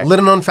every day. Yeah,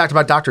 little known fact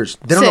about doctors.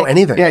 They don't know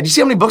anything. Yeah, do you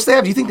see how many books they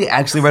have? Do you think they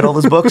actually read all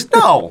those books?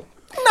 No.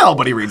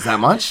 Nobody reads that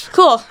much.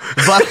 Cool.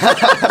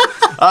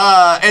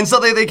 But, and so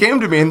they came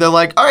to me and they're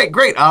like, all right,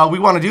 great, we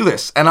want to do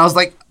this. And I was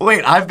like,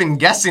 wait, I've been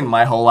guessing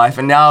my whole life,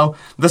 and now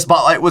the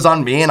spotlight was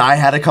on me, and I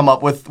had to come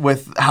up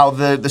with how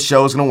the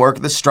show is going to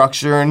work, the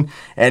structure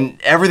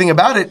and everything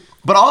about it.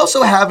 But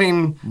also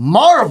having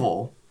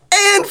Marvel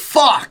and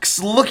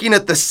Fox looking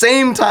at the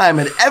same time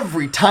at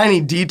every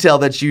tiny detail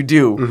that you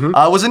do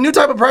was a new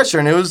type of pressure,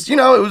 and it was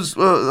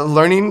a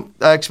learning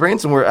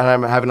experience, and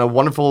I'm having a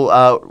wonderful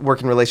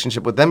working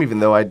relationship with them, even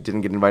though I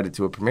didn't get invited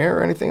to a premiere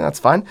or anything. That's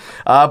fine,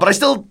 but I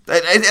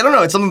don't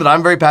know. It's something that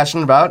I'm very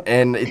passionate about,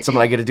 and it's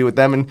something I get to do with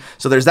them. And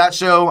so there's that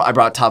show. I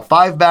brought Top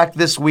 5 back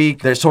this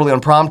week. There's Totally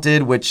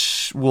Unprompted,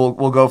 which we'll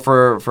go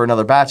for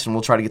another batch, and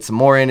we'll try to get some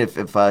more in if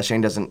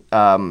Shane doesn't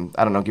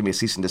give me a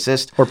cease and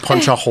desist or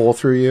punch a hole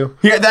through you.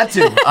 Yeah, that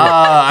too.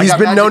 He's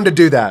been known to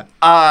do that.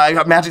 I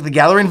got Magic the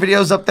Gathering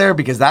videos up there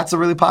because that's a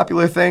really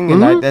popular thing,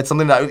 and that's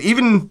something that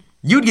even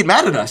you'd get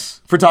mad at us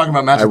for talking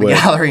about Magic the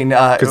Gathering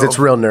because it's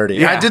real nerdy.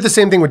 Yeah. I did the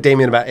same thing with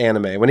Damien about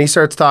anime. When he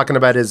starts talking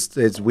about his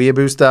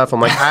weeaboo stuff,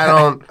 I'm like, I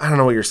don't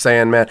know what you're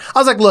saying, man. I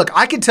was like, look,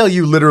 I could tell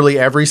you literally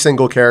every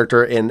single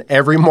character in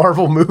every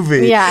Marvel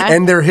movie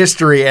and their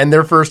history and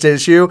their first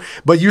issue,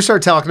 but you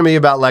start talking to me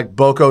about like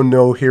Boku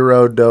no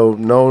Hero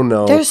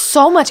no. There's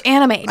so much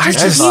anime. He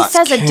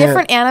says a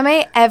different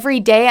anime every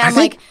day. I'm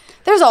like,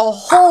 there's a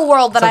whole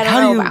world that I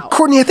don't know about.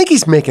 Courtney, I think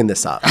he's making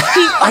this up.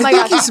 I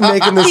think he's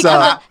making this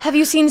up. Have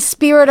you seen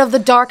Spirit of the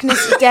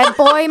Darkness Dead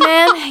Boy,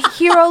 man?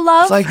 Hero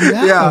Love? It's like,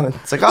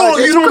 It's like,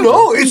 you don't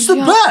know? It's the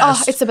best.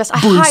 Oh, it's the best. I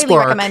highly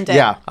recommend it.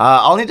 Yeah.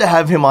 I'll need to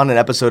have him on an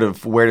episode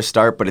of Where to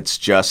Start, but it's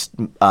just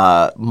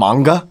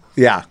manga.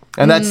 Yeah.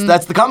 And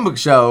that's the comic book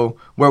show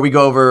where we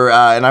go over,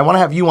 and I want to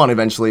have you on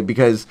eventually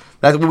because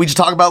we just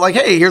talk about like,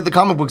 hey, here are the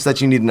comic books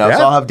that you need to know. Yeah.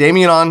 So I'll have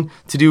Damien on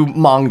to do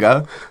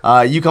manga.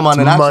 You come on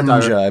and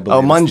Manja, I believe.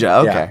 Oh, Manja,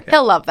 okay.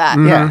 He'll love that.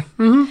 Yeah.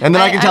 And then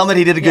I can tell him that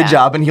he did a good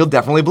job, and he'll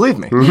definitely believe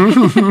me.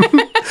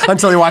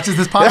 Until he watches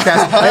this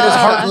podcast, and his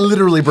heart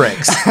literally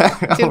breaks.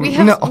 Dude,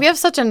 we have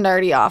such a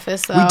nerdy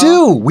office, though. We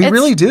do. We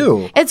really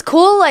do. It's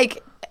cool,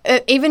 like,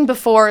 even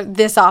before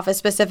this office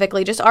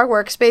specifically, just our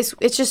workspace,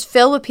 it's just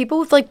filled with people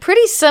with like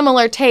pretty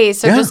similar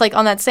tastes, or just like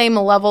on that same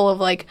level of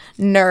like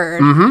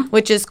nerd,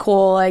 which is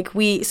cool. Like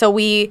we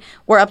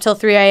were up till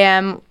 3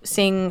 a.m.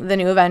 seeing the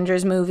new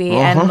Avengers movie,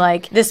 and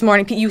like this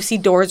morning you see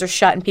doors are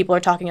shut and people are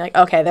talking. You're like,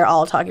 okay, they're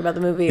all talking about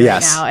the movie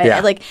right now,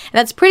 and and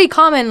that's pretty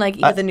common. Like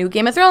the new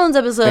Game of Thrones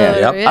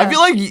episode. I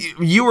feel like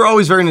you were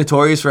always very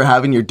notorious for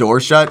having your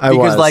door shut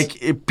because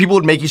like people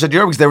would make you shut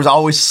your door because there was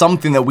always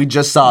something that we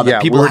just saw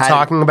that people were had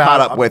talking about.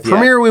 Caught up with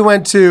Premiere we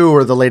went to,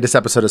 or the latest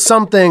episode of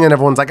something, and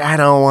everyone's like, I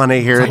don't want to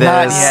hear this.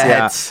 Not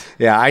yet.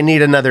 Yeah, I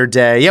need another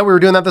day. Yeah, we were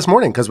doing that this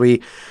morning because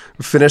we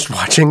finished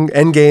watching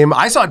Endgame.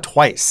 I saw it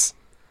twice.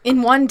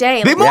 In one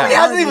day. The movie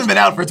hasn't even been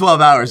out for 12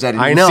 hours.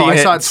 I know. I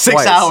saw it 6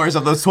 twice. hours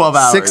of those 12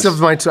 hours. 6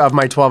 of my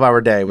 12-hour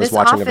day was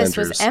watching Avengers. This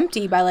office was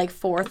empty by like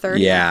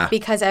 4:30. Yeah.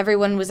 Because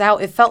everyone was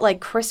out. It felt like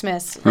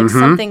Christmas, like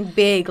something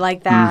big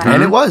like that.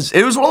 And it was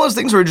one of those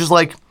things where just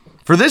like,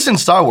 for this in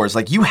Star Wars,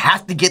 like you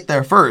have to get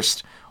there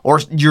first. Or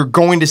you're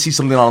going to see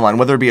something online,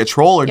 whether it be a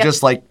troll or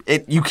just like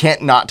it. You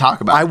can't not talk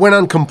about it. I went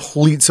on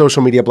complete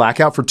social media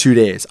blackout for 2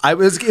 days. I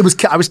was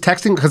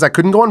texting because I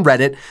couldn't go on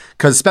Reddit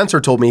because Spencer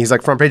told me, he's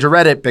like, front page of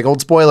Reddit, big old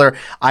spoiler.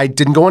 I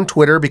didn't go on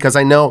Twitter because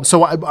I know.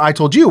 So I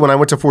told you when I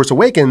went to Force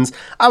Awakens,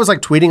 I was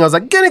like tweeting, I was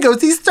like, gonna go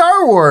see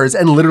Star Wars,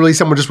 and literally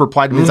someone just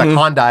replied to me, he's like,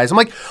 Han dies. I'm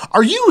like,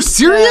 are you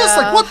serious?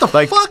 Like, what the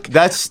fuck?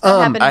 That's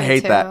I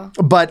hate that.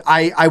 But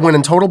I went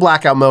in total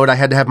blackout mode. I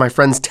had to have my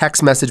friends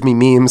text message me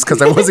memes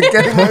because I wasn't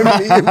getting my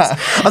memes.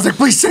 I was like,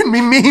 please send me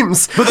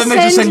memes. But then they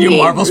just send you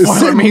Marvel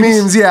spoiler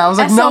memes. Yeah, I was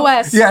like, SOS.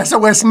 no. Yeah,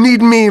 SOS,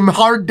 need meme,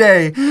 hard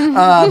day.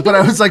 But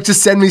I was like,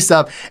 just send me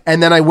stuff.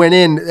 And then I went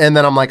in, and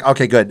then I'm like,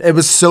 okay, good. It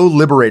was so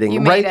liberating,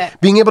 you right? Made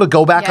it. Being able to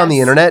go back on the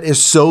internet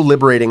is so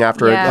liberating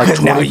after like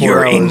 24 now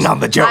you're hours. in on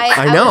the joke.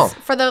 I know.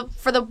 For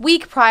the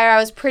week prior, I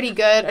was pretty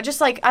good.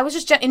 I was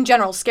just in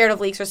general scared of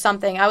leaks or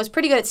something. I was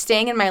pretty good at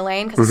staying in my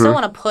lane because I still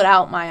want to put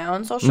out my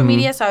own social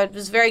media, so I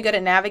was very good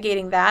at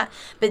navigating that.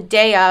 But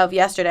day of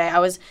yesterday, I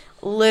was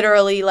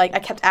literally like I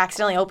kept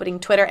accidentally opening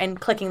Twitter and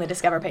clicking the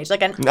Discover page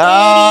like an idiot,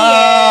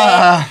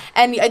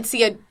 and I'd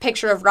see a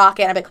picture of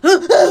Rocket and I'd be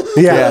like,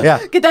 yeah,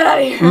 get that out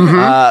of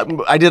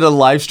here. I did a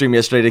live stream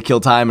yesterday to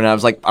kill time, and I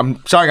was like,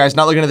 I'm sorry guys,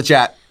 not looking at the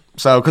chat,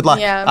 so good luck.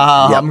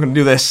 I'm gonna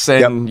do this,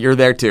 and you're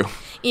there too.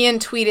 Ian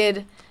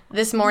tweeted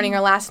this morning or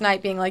last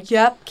night being like,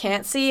 yep,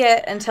 can't see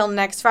it until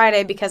next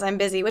Friday because I'm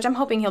busy, which I'm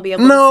hoping he'll be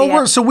able to see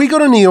it. So we go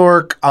to New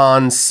York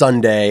on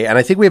Sunday, and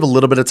I think we have a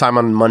little bit of time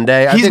on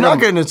Monday. He's not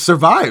going to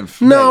survive.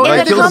 No, in I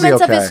the think he'll be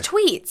comments okay. of his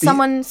tweet,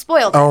 someone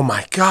spoiled it. Oh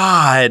my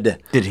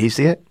God. Did he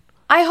see it?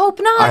 I hope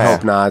not. I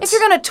hope not. If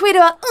you're going to tweet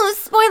about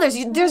spoilers,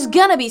 there's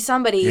going to be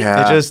somebody.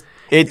 Yeah.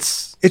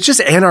 It's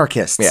just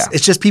anarchists. Yeah.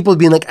 It's just people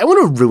being like, I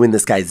want to ruin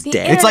this guy's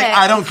day. It's like,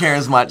 I don't care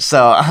as much,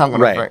 so I'm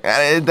going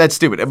to... That's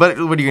stupid. But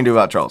what are you going to do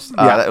about trolls?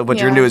 What you're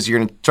going to do is you're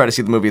going to try to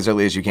see the movie as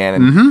early as you can.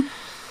 And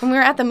when we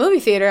were at the movie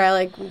theater,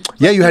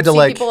 you had to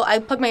like... people, I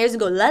plug my ears and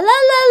go, la, la,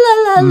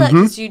 la, la, la,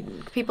 because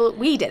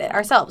we did it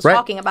ourselves,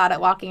 talking about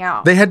it, walking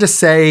out. They had to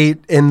say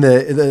in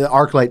the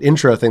ArcLight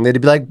intro thing, they'd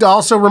be like,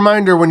 also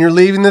reminder, when you're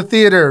leaving the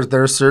theater,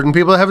 there are certain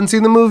people that haven't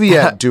seen the movie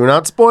yet. Do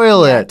not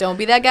spoil it. Don't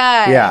be that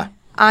guy. Yeah.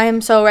 I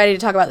am so ready to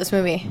talk about this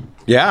movie.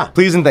 Yeah.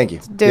 Please and thank you.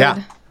 Dude.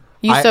 Yeah.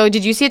 So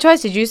did you see it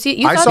twice? Did you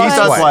see it? I saw saw it it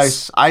Saw it twice.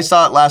 twice. I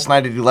saw it last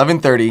night at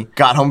 11:30.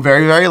 Got home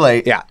very, very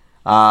late. Yeah.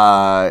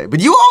 But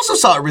you also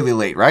saw it really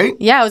late, right?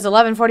 Yeah, it was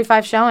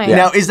 11:45 showing.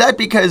 Now, is that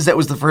because that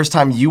was the first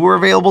time you were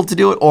available to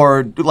do it,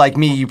 or like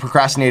me, you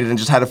procrastinated and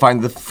just had to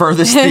find the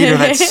furthest theater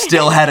that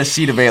still had a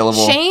seat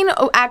available? Shane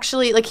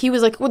actually, like, he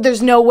was like, well,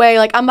 there's no way,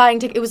 like, I'm buying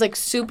tickets. It was like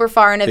super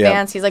far in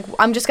advance. He's like,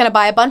 I'm just gonna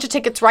buy a bunch of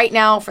tickets right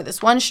now for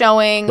this one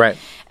showing. Right.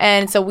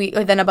 And so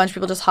then a bunch of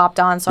people just hopped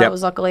on, so I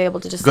was luckily able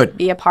to just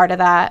be a part of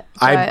that.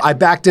 I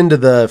backed into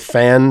the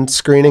fan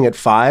screening at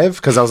 5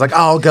 because I was like, oh,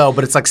 I'll go,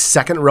 but it's like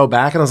second row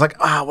back, and I was like,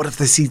 what if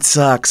the seat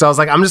sucks? So I was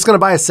like, I'm just gonna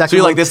buy a second. So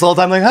you're like this the whole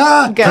time, like,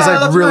 because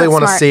I really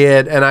want to Smart. see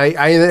it, and it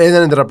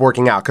ended up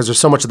working out because there's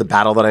so much of the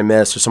battle that I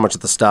missed, there's so much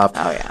of the stuff.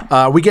 Oh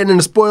yeah. We getting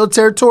into spoiler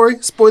territory?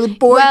 Spoiler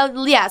boy?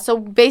 Well, yeah. So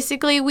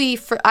basically,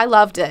 I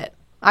loved it.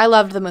 I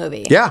loved the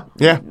movie. Yeah.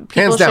 Yeah. People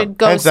Hands down. should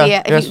go Hands see down.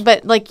 it. Yes.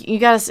 But like, you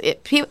gotta see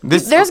it.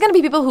 There's gonna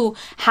be people who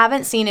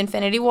haven't seen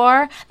Infinity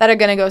War that are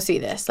gonna go see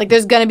this. Like,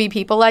 there's gonna be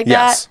people like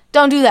Yes. that.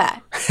 Don't do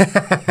that.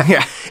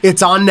 yeah.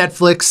 It's on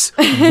Netflix.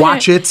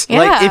 Watch it. Yeah.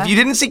 Like, if you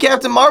didn't see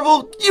Captain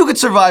Marvel, you could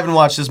survive and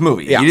watch this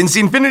movie. Yeah. You didn't see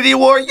Infinity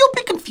War, you'll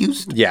be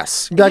confused.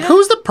 Yes. You'd be like,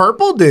 who's the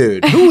purple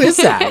dude? Who is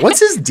that? What's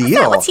his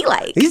deal? What's he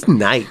like? He's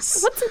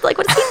nice. What's it like?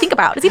 What does he think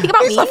about? Does he think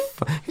about me?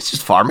 He's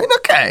just farming?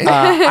 Okay.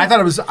 I thought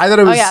it was.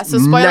 Oh yeah. So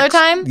spoiler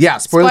time. Yeah,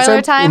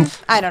 spoiler time.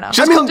 I don't know.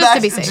 just I mean, come back,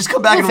 to be safe. just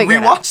come back We'll and figure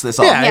it out. rewatch this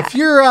all. Yeah, if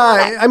you're,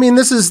 I mean,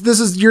 this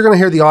is you're gonna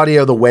hear the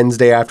audio the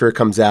Wednesday after it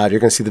comes out. You're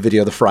gonna see the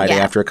video the Friday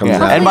Yeah. after it comes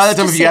Yeah. out. And by the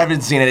time Just if you say-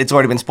 haven't seen it, it's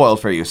already been spoiled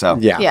for you. So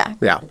yeah, Yeah.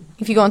 yeah,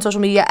 If you go on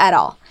social media at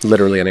all.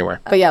 literally anywhere.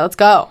 But yeah, let's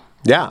go.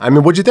 Yeah, I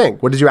mean, what'd you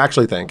think? What did you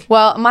actually think?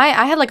 Well,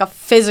 I had like a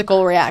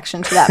physical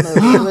reaction to that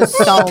movie. It was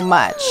so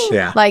much.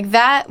 Yeah. Like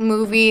that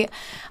movie,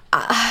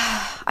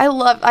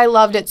 I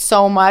loved it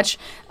so much.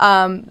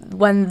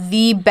 When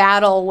the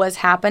battle was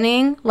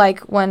happening, like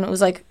when it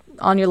was like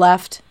on your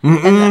left,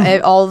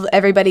 and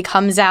everybody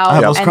comes out. I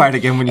almost and cried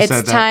again when you said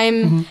It's that.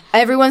 time.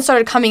 Everyone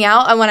started coming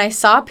out, and when I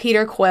saw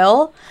Peter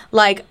Quill,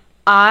 like,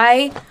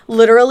 I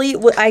literally,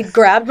 I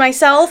grabbed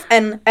myself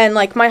and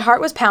like my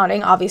heart was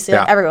pounding, obviously,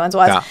 like Yeah. everyone's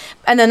was. Yeah.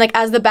 And then like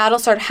as the battle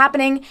started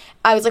happening,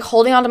 I was like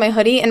holding onto my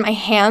hoodie and my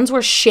hands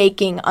were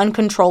shaking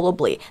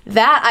uncontrollably.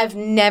 That I've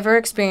never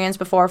experienced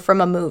before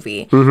from a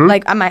movie.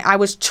 Like I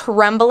was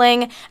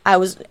trembling. I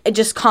was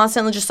just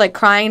constantly just like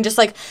crying, just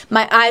like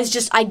my eyes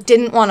just, I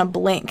didn't want to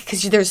blink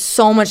because there's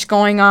so much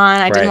going on.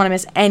 I Right. didn't want to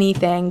miss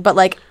anything. But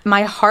like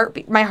my heart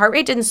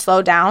rate didn't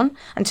slow down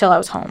until I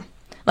was home.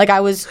 Like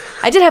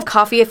I did have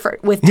coffee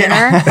with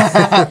dinner,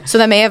 so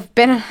that may have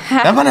been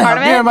part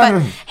of it.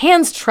 But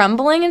hands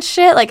trembling and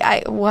shit, like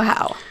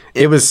wow.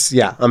 It was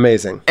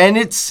amazing. And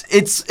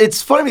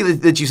it's funny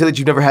that you said that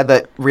you've never had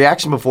that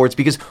reaction before. It's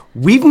because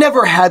we've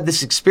never had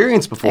this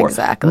experience before.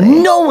 Exactly.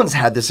 No one's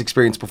had this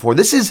experience before.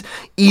 This is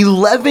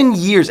 11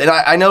 years. And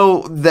I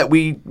know that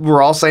we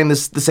were all saying the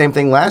same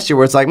thing last year,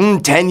 where it's like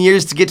 10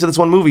 years to get to this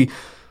one movie.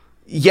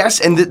 Yes,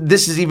 and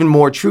this is even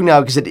more true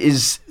now because it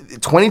is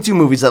 22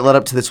 movies that led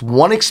up to this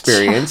one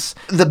experience.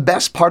 The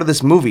best part of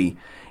this movie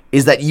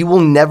is that you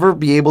will never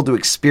be able to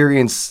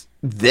experience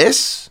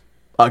this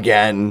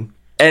again.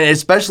 And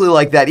especially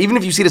like that, even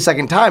if you see it a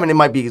second time and it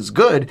might be as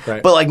good,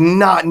 Right. but like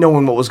not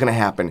knowing what was going to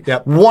happen,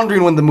 Yep.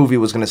 wondering when the movie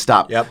was going to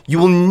stop. Yep. You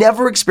will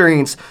never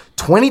experience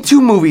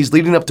 22 movies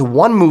leading up to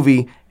one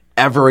movie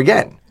ever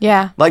again.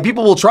 Yeah. Like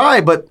people will try,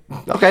 but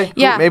okay, cool,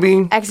 Yeah,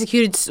 maybe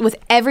executed with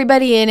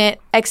everybody in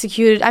it.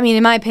 Executed, I mean,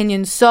 in my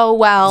opinion, so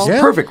well. Yeah.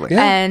 perfectly.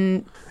 Yeah.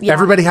 And yeah.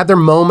 Everybody had their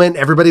moment.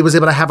 Everybody was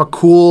able to have a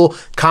cool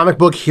comic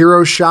book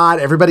hero shot.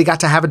 Everybody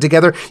got to have it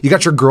together. You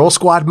got your Girl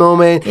Squad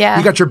moment. Yeah.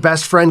 You got your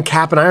best friend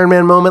Cap and Iron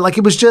Man moment. Like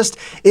it was just,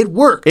 it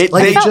worked. They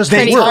felt just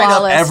pretty worked. tied up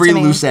flawless every to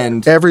me. loose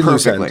end Every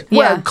loose perfectly. end. Yeah.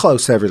 Well,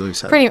 close to every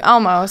loose end. Pretty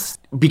almost.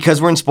 Because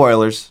we're in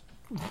spoilers,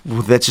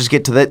 let's just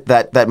get to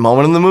that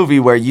moment in the movie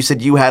where you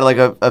said you had like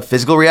a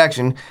physical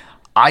reaction.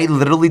 I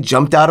literally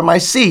jumped out of my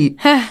seat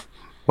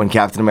when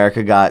Captain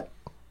America got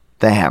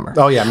the hammer.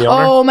 Oh yeah, Mjolnir.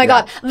 Oh my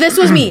God, this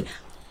was me.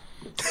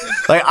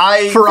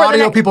 Like For the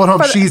audio next- people at home,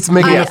 for the- she's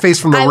making a face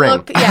from the I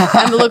ring.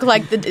 I look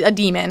like a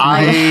demon.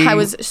 I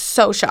was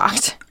so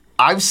shocked.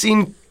 I've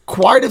seen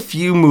quite a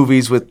few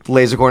movies with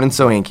Lasercorn and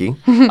Sohinki,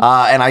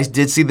 and I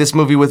did see this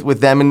movie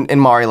with them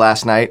and Mari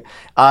last night.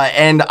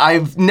 And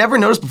I've never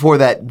noticed before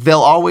that they'll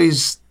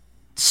always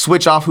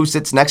switch off who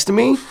sits next to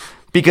me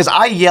because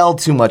I yell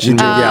too much in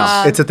movies.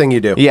 Yeah, it's a thing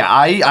you do. Yeah,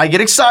 I get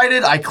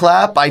excited, I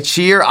clap, I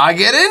cheer, I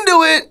get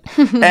into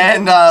it.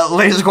 And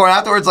Lasercorn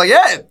afterwards like,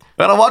 yeah,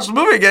 better watch the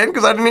movie again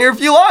because I didn't hear a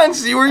few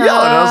lines you were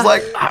yelling. I was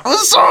like, that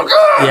was so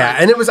good. Yeah,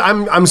 and it was.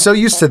 I'm so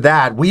used to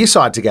that. We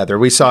saw it together.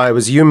 We saw it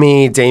was you,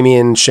 me,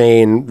 Damien,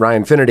 Shane,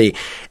 Ryan Finnerty,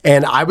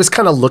 and I was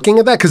kind of looking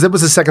at that because it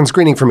was a second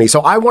screening for me.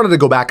 So I wanted to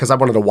go back because I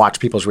wanted to watch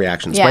people's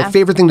reactions. Yeah. My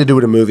favorite thing to do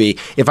at a movie,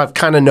 if I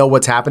kind of know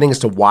what's happening, is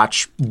to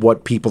watch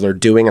what people are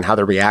doing and how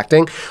they're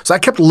reacting. So I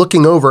kept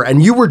looking over,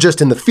 and you were just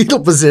in the fetal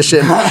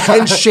position,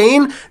 and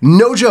Shane,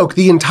 no joke,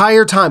 the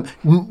entire time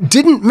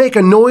didn't make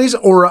a noise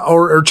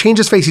or change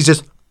his face. He's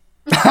just.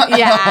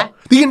 Yeah.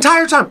 The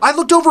entire time. I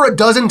looked over a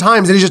dozen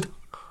times and he's just,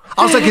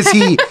 I was like, is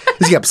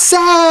is he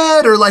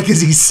upset or like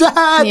is he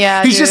sad?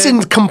 Yeah, he's just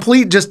in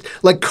complete just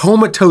like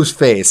comatose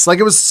face. Like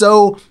it was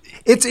so.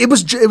 It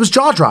was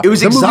jaw dropping. It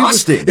was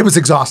exhausting. It was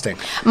exhausting.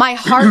 My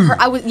heart hurt.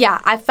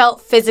 I felt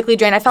physically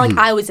drained. I felt like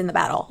I was in the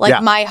battle.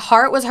 Like my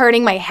heart was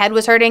hurting, my head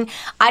was hurting.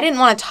 I didn't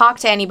want to talk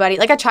to anybody.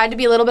 Like I tried to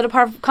be a little bit of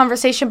part of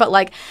conversation, but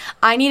like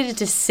I needed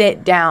to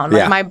sit down.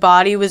 Like my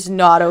body was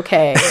not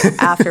okay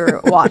after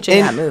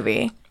watching that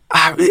movie.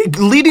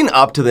 Leading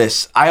up to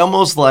this, I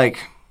almost like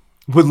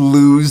would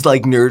lose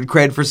like nerd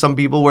cred for some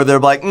people where they're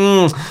like,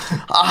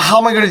 how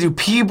am I going to do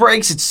pee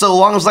breaks? It's so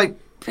long. I was like,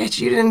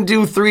 bitch, you didn't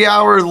do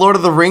 3-hour Lord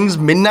of the Rings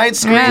midnight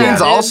screenings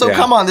also?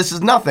 Come on, this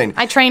is nothing.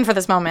 I trained for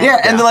this moment. Yeah,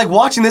 and then like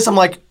watching this, I'm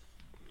like,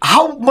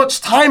 how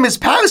much time has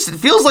passed? It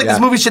feels like this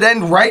movie should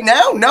end right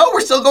now. No, we're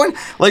still going.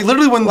 Like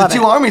literally when the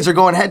two armies are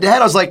going head to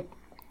head, I was like,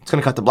 it's going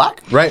to cut to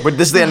black. Right. But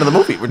this is the end of the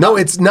movie. No,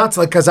 it's nuts.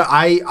 Like, because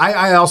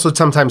I also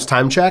sometimes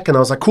time check, and I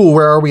was like, cool,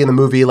 where are we in the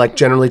movie? Like,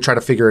 generally try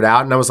to figure it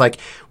out. And I was like,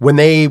 when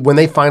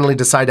they finally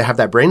decide to have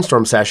that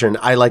brainstorm session,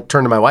 I like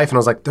turned to my wife and I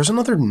was like, there's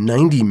another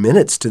 90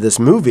 minutes to this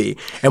movie.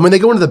 And when they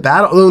go into the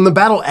battle, when the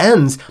battle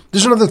ends,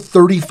 there's another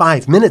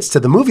 35 minutes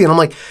to the movie. And I'm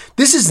like,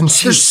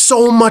 there's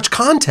so much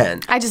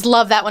content. I just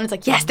love that when it's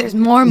like, yes, there's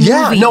more movie.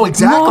 Yeah, no,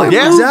 exactly.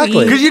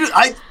 Exactly. Because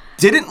I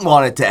didn't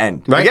want it to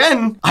end. Right.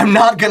 Again, I'm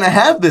not going to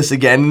have this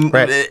again,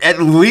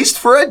 at least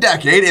for a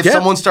decade, if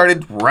someone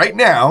started right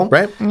now.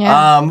 Right.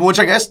 Yeah. Which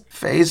I guess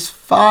phase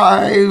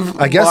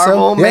 5, I guess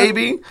Marvel, so. Yeah.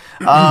 maybe.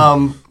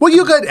 Well,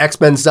 you got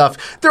X-Men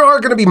stuff. There are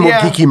going to be more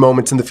geeky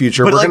moments in the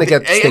future. But we're going to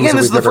get things again, that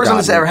this is we've the first time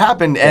this ever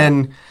happened,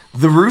 and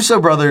the Russo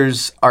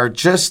brothers are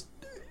just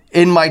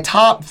in my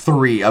top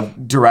 3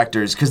 of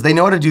directors because they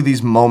know how to do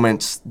these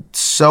moments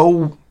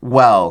so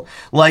well.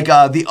 Like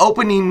the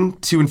opening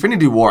to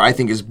Infinity War, I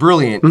think, is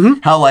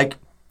brilliant. How like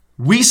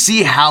we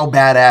see how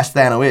badass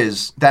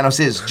Thanos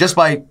is just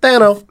by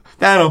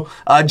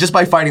just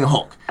by fighting the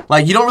Hulk.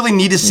 Like you don't really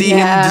need to see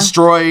him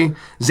destroy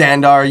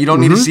Xandar. You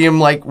don't need to see him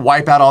like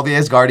wipe out all the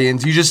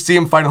Asgardians. You just see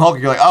him fighting Hulk,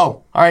 and you're like,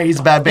 oh, all right,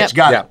 he's a bad bitch.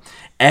 Got it.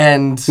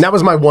 And that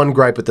was my one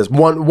gripe with this.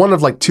 One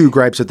of like 2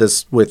 gripes with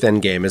this with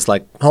Endgame is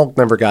like Hulk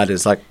never got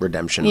his like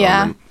redemption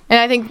moment. And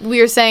I think we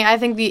were saying,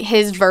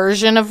 his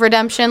version of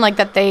redemption, like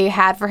that they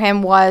had for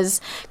him, was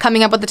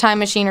coming up with the time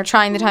machine or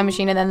trying the time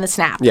machine, and then the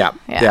snap. Yeah.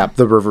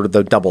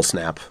 The double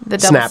snap. The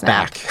double snap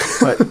back.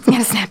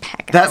 Snap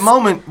back. That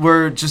moment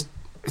where just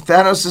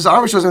Thanos'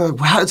 armor shows up, like,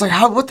 wow, it's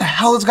like, what the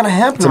hell is going to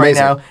happen right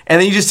amazing. now? And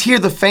then you just hear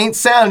the faint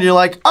sound, and you're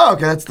like, oh,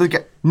 okay, that's the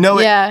guy. No,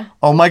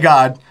 oh my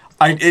God.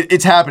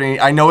 It's happening.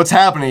 I know it's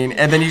happening.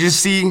 And then you just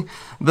see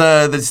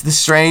the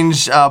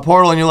strange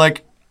portal, and you're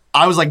like,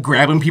 I was like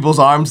grabbing people's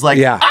arms, like,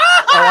 yeah.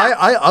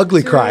 I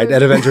ugly cried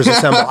at Avengers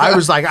Assemble. I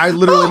was like,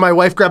 my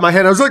wife grabbed my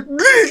hand. I was like,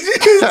 they're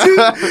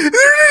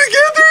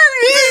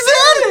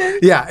together.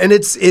 Yeah, and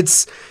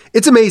it's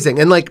amazing.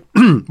 And like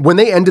when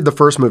they ended the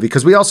first movie,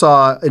 because we all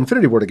saw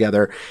Infinity War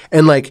together,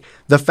 and like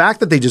the fact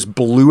that they just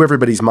blew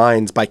everybody's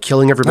minds by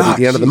killing everybody at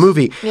the end of the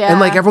movie, and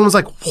like everyone was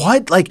like,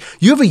 what? Like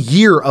you have a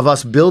year of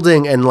us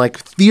building and like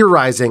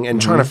theorizing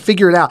and trying to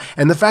figure it out,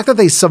 and the fact that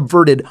they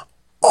subverted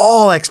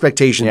all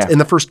expectations in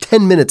the first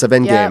 10 minutes of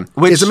Endgame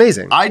is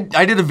amazing. I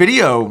did a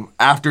video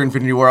after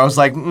Infinity War. I was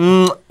like,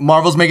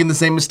 Marvel's making the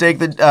same mistake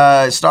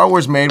that Star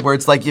Wars made, where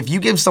it's like if you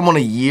give someone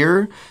a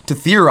year to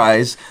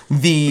theorize,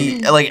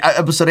 like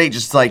Episode 8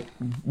 just like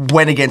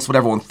went against what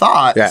everyone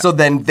thought. Yeah. So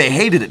then they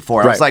hated it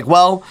for it. I was like,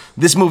 well,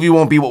 this movie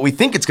won't be what we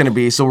think it's going to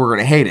be, so we're going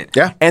to hate it.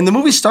 Yeah. And the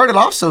movie started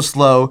off so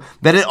slow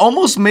that it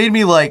almost made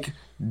me like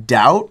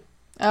doubt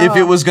if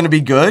it was going to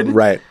be good.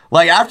 Right.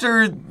 Like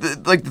after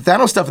the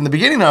Thanos stuff in the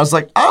beginning, I was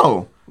like,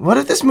 oh, what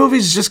if this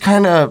movie's just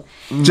kind of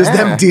just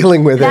them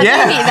dealing with it?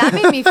 That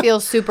made me feel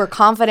super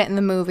confident in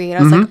the movie. And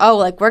I was like, oh,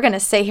 like we're going to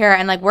stay here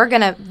and like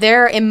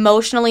they're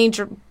emotionally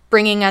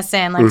bringing us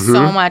in like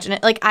so much.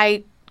 And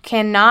I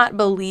cannot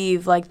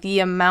believe like the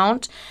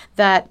amount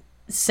that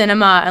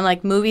cinema and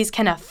like movies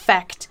can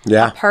affect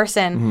a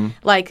person.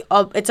 Like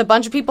it's a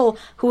bunch of people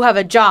who have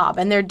a job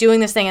and they're doing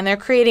this thing and they're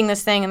creating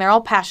this thing and they're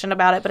all passionate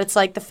about it, but it's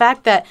like the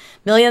fact that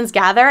millions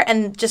gather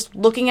and just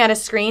looking at a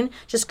screen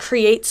just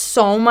creates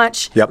so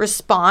much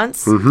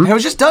response. It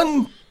was just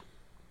done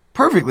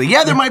perfectly.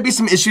 Yeah, there might be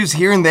some issues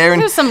here and there,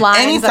 and there's some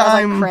lines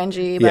that was like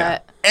cringy,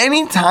 but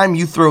anytime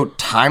you throw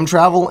time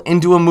travel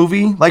into a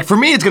movie, like for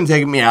me it's gonna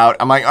take me out.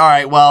 I'm like, all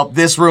right, well,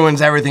 this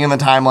ruins everything in the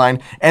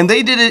timeline, and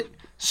they did it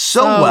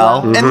so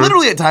well, and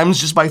literally at times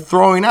just by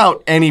throwing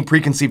out any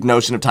preconceived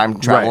notion of time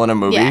travel in a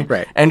movie,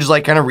 and just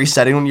like kind of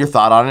resetting your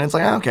thought on it. It's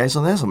like, okay,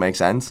 so this will make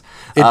sense.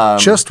 It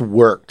just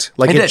worked.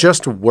 Like it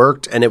just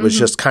worked, and it was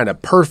just kind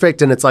of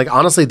perfect. And it's like,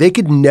 honestly, they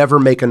could never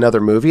make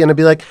another movie, and it'd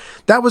be like,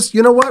 that was,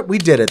 you know what, we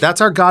did it. That's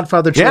our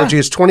Godfather trilogy.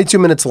 It's 22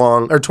 minutes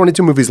long, or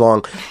 22 movies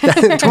long,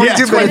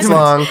 22 minutes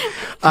long.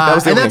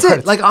 And that's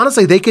it. Like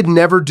honestly, they could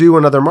never do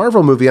another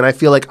Marvel movie, and I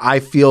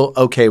feel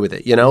okay with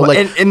it. You know,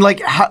 like and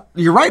like how,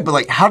 you're right, but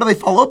like how do they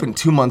follow all open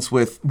 2 months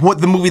with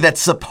what the movie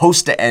that's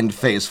supposed to end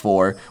Phase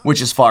 4,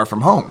 which is Far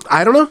From Home?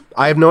 I don't know.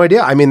 I have no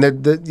idea. I mean,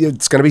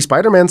 it's going to be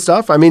Spider-Man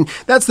stuff. I mean,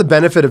 that's the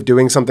benefit of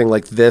doing something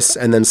like this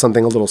and then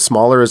something a little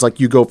smaller is like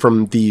you go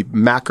from the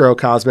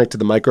macrocosmic to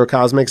the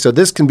microcosmic. So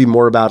this can be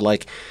more about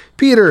like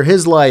Peter,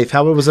 his life,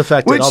 how it was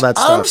affected, all that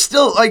stuff. I'm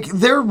still, like,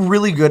 they're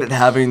really good at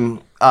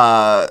having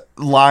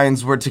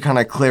lines where to kind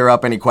of clear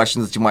up any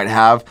questions that you might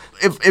have.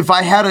 If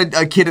I had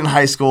a kid in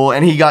high school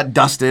and he got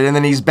dusted and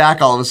then he's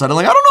back all of a sudden,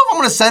 like, I don't know if I'm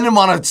going to send him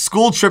on a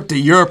school trip to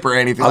Europe or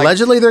anything.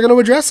 Allegedly, they're going to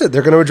address it.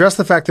 They're going to address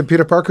the fact that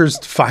Peter Parker's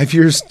 5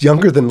 years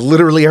younger than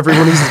literally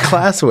everyone he's in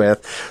class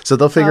with. So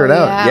they'll figure it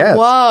out. Yeah.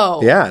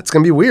 Whoa. Yeah, it's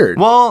going to be weird.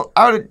 Well,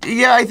 I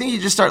think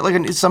you just start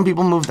like some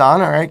people moved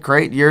on. All right,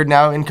 great. You're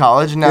now in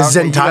college, and now Is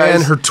Zendaya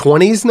in her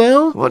 20s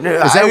now? Well, no,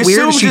 is that I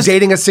weird? Is she just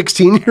dating a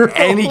 16-year-old?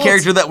 any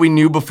character that we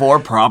knew before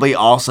probably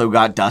also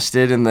got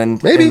dusted and then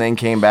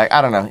came back.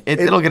 I don't know.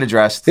 It'll get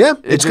addressed. Yeah,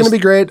 it's going to be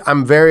great.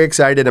 I'm very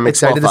excited. I'm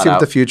excited to see what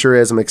the future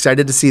is. I'm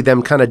excited to see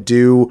them kind of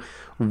do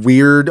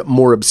weird,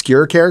 more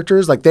obscure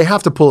characters. Like they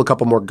have to pull a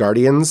couple more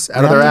Guardians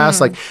out of their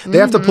ass. Like they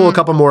have to pull a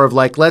couple more of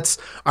like, let's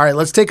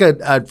take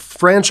a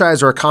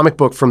franchise or a comic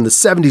book from the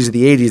 70s or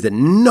the 80s that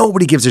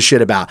nobody gives a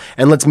shit about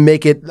and let's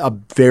make it a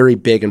very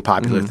big and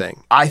popular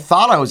thing. I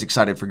thought I was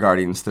excited for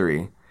Guardians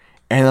 3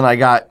 and then I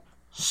got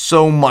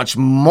so much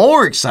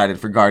more excited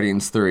for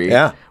Guardians 3.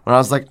 Yeah. When I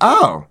was like,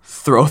 oh,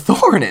 throw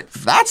Thor in it.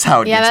 That's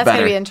how it gets that's better.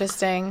 going to be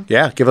interesting.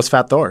 Yeah, give us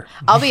Fat Thor.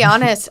 I'll be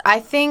honest. I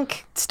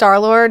think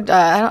Star-Lord,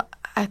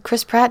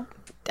 Chris Pratt,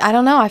 I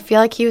don't know. I feel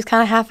like he was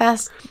kind of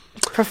half-assed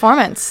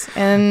performance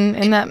in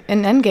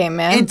Endgame,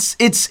 man.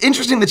 It's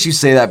interesting that you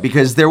say that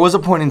because there was a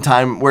point in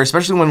time where,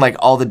 especially when like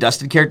all the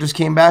dusted characters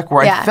came back,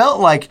 where I felt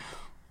like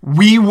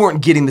we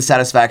weren't getting the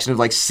satisfaction of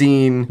like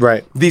seeing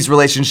these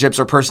relationships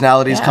or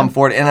personalities come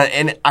forward,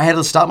 and I had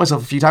to stop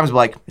myself a few times. But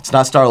like, it's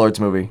not Star-Lord's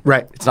movie,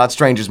 right? It's not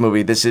Strange's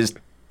movie. This is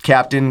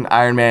Captain,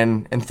 Iron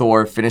Man, and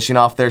Thor finishing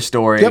off their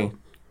story. Yep.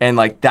 And,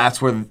 like,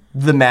 that's where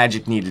the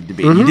magic needed to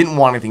be. You didn't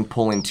want anything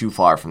pulling too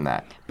far from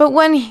that. But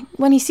when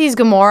he sees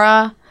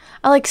Gamora,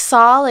 I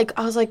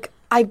was like,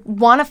 I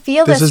want to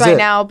feel this right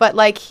now, but,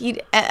 like,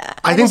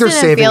 I think they're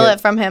didn't feel it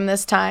from him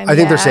this time. I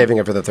think they're saving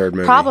it for the third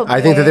movie. Probably.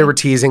 I think that they were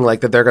teasing, like,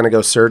 that they're going to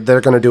go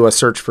they're going to do a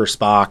search for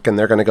Spock, and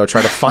they're going to go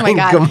try to find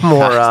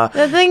Gamora.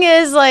 The thing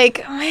is, like,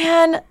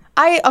 man...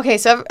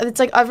 so it's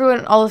like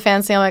everyone, all the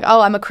fans say, I'm like, oh,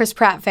 I'm a Chris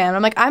Pratt fan.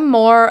 I'm like, I'm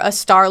more a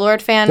Star-Lord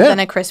fan than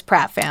a Chris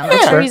Pratt fan.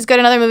 Like, sure, he's good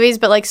in other movies,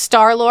 but like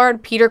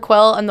Star-Lord, Peter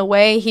Quill, and the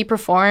way he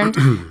performed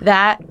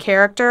that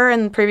character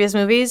in previous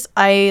movies,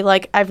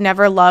 I've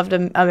never loved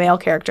a male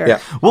character.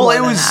 Yeah. Well,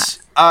 it was...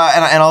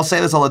 and I'll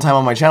say this all the time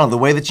on my channel, the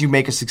way that you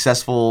make a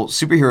successful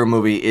superhero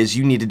movie is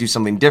you need to do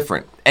something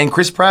different. And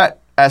Chris Pratt,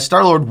 as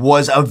Star-Lord,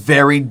 was a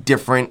very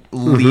different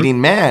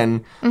leading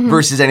man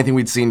versus anything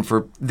we'd seen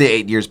for the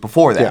 8 years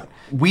before that. Yeah.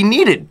 We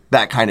needed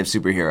that kind of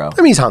superhero.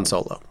 I mean, he's Han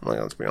Solo. Like,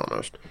 let's be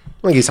honest.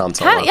 Like, he's Han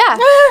Solo. Yeah.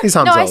 He's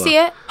Han Solo. No, I see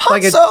it.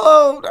 Han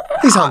Solo!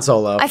 He's Han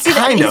Solo. I see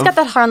that. He's got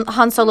that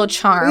Han Solo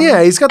charm.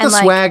 Yeah, he's got the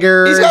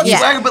swagger. He's got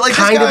swagger, but like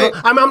kind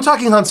of. I'm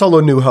talking Han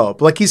Solo New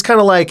Hope. Like, he's kind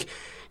of like,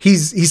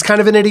 he's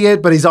kind of an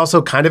idiot, but he's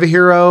also kind of a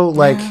hero.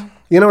 Like...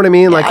 You know what I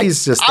mean? Yeah, like,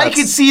 he's just... I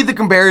could see the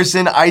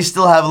comparison. I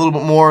still have a little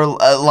bit more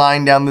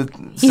line down the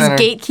center.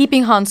 He's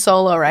gatekeeping Han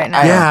Solo right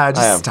now. Yeah,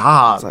 just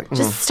stop. Like,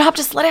 just stop.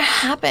 Just let it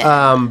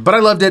happen. But I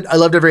loved it. I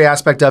loved every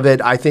aspect of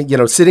it. I think,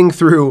 sitting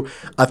through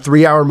a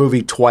 3-hour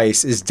movie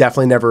twice is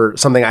definitely never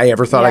something I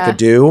ever thought I could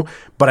do.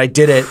 But I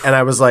did it, and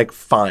I was like,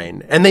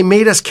 fine. And they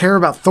made us care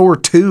about Thor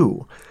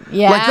 2.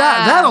 Yeah. Like,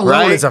 that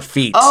alone is a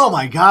feat. Oh,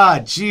 my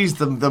God. Jeez,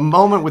 the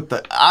moment with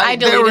the... I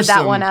deleted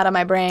that one out of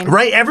my brain.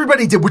 Right?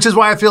 Everybody did, which is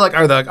why I feel like,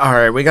 all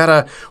right, we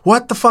gotta...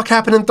 What the fuck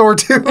happened in Thor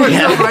 2?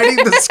 Writing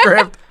the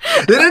script.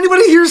 Did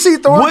anybody here see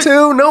Thor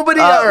 2? Nobody?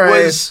 All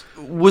right.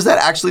 Was that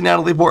actually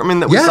Natalie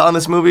Portman that we saw in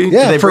this movie?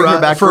 Yeah. Did they bring her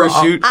back for a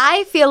shoot?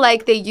 I feel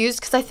like they used,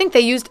 because I think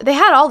they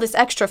had all this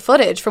extra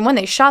footage from when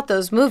they shot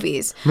those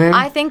movies. Man.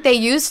 I think they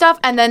used stuff,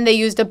 and then they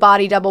used a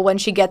body double when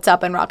she gets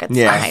up and rockets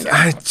behind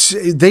her.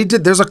 They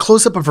did. There's a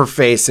close-up of her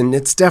face, and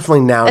it's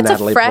definitely now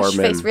Natalie Portman. It's a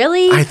fresh face.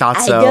 Really? I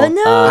thought so. I don't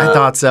know. I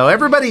thought so.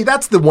 Everybody,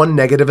 that's the one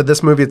negative of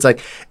this movie. It's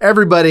like,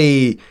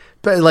 everybody,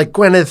 like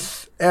Gwyneth...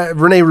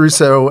 Rene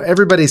Russo,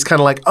 everybody's kind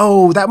of like,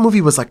 oh, that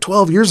movie was like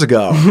 12 years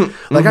ago.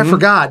 Like, I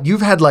forgot. You've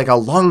had like a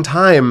long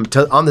time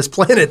on this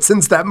planet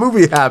since that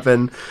movie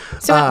happened.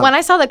 So when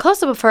I saw the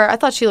close-up of her, I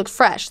thought she looked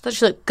fresh. I thought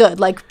she looked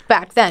good, like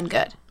back then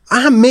good.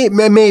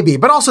 Maybe.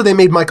 But also they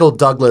made Michael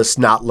Douglas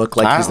not look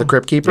like he's the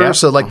Crypt Keeper. Yep.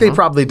 So like they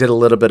probably did a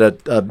little bit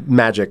of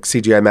magic,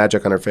 CGI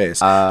magic on her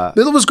face.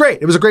 It was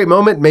great. It was a great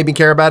moment. Made me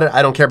care about it.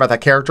 I don't care about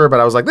that character, but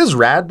I was like, this is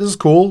rad. This is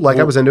cool. Like,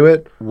 I was into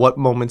it. What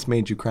moments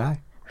made you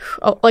cry?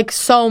 Oh, like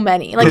so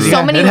many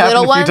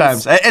little ones. Few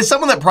times. As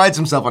someone that prides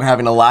himself on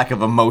having a lack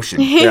of emotion,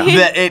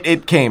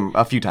 it came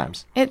a few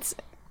times.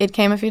 It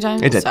came a few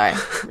times. It did. Sorry.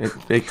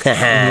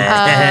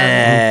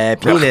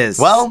 Penis.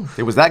 Well,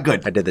 it was that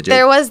good. I did the joke.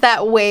 There was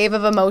that wave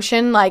of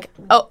emotion, like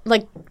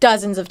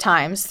dozens of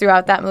times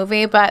throughout that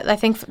movie. But I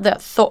think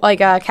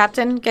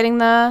Captain getting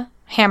the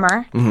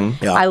hammer.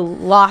 Yeah. I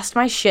lost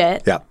my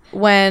shit. Yeah.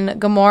 When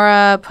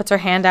Gamora puts her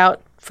hand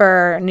out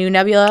for New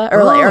Nebula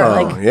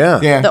or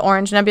yeah. the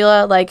Orange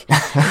Nebula, like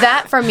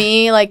that for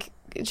me, like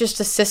just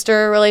a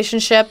sister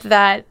relationship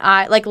that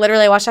I like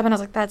literally watched up and I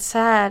was like, that's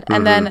sad.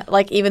 And then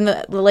like even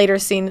the later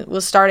scene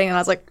was starting and I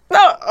was like, no,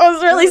 I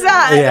was really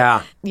sad.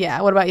 Yeah.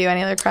 Yeah. What about you?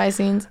 Any other cry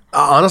scenes?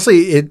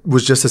 Honestly, it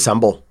was just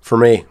assemble for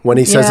me. When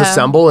he says Yeah.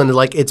 assemble, and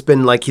like it's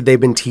been like they've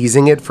been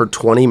teasing it for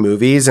 20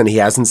 movies and he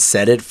hasn't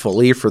said it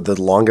fully for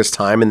the longest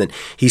time, and then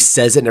he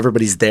says it and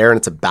everybody's there and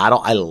it's a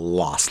battle, I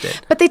lost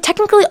it. But they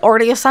technically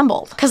already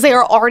assembled because they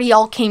already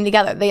all came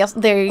together. They Well,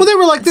 they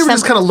were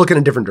just kind of looking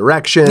in different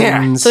directions.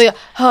 Yeah. So they,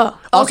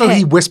 Also, okay.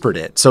 he whispered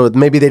it, so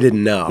maybe they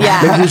didn't know.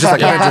 Yeah. Maybe he was just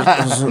like,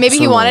 Yeah. Maybe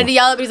he wanted to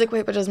yell it, but he's like,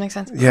 wait, but it doesn't make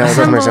sense. Yeah, it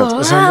doesn't make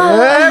sense.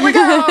 There we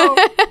go.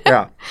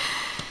 Yeah.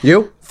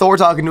 You? Thor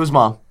talking to his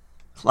mom.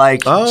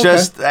 Like, okay.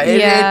 just,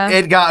 Yeah.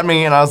 it got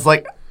me, and I was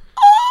like,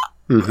 ah!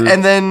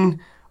 And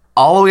then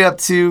all the way up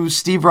to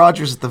Steve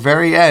Rogers at the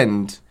very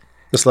end.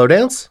 The slow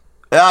dance?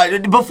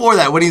 Before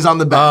that, when he's on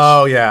the bench.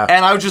 Oh, yeah.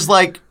 And I was just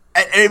like,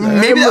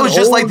 maybe that was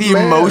just like the old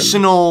man.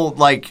 emotional,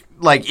 like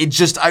it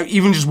just,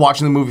 even just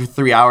watching the movie for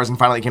 3 hours and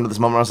finally came to this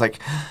moment, I was like,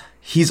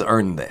 he's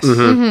earned this.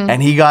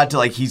 And he got to,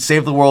 like, he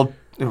saved the world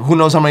who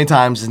knows how many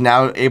times, is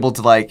now able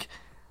to,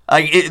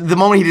 the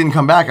moment he didn't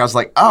come back, I was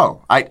like,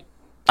 oh, I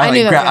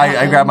knew that was gonna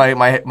I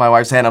grabbed my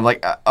wife's hand. I'm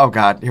like, oh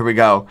God, here we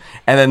go.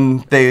 And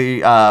then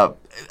they,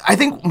 I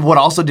think what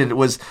also did it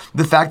was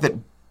the fact that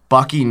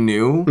Bucky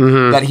knew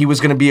that he was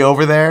going to be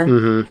over there,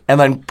 and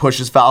then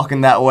pushes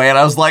Falcon that way. And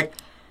I was like,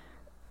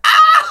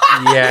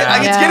 Yeah.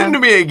 like, it's getting to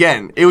me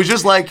again. It was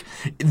just like,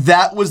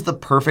 that was the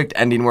perfect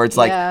ending where it's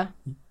like,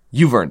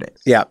 you've earned it.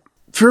 Yeah.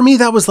 For me,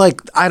 that was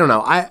like, I don't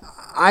know.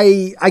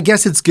 I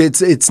guess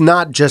it's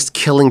not just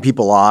killing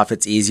people off.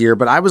 It's easier.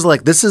 But I was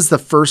like, this is the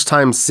first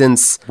time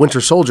since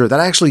Winter Soldier that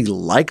I actually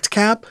liked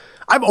Cap.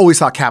 I've always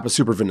thought Cap was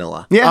super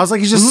vanilla. Yeah. I was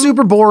like, he's just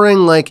super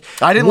boring. Like,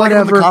 I didn't like him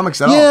in the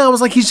comics at all. Yeah, I was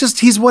like,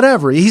 he's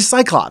whatever. He's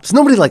Cyclops.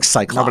 Nobody likes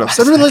Cyclops.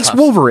 Everybody likes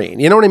Wolverine.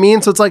 You know what I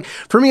mean? So it's like,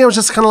 for me, I was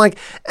just kind of like,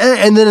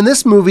 eh. And then in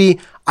this movie,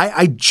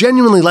 I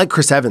genuinely like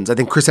Chris Evans. I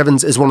think Chris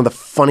Evans is one of the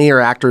funnier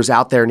actors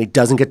out there, and he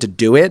doesn't get to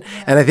do it.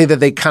 And I think that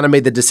they kind of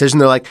made the decision.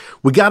 They're like,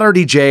 we got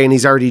RDJ, and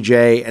he's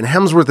RDJ, and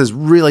Hemsworth is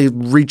really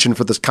reaching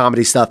for this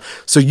comedy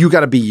stuff, so you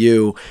got to be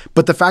you.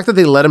 But the fact that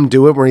they let him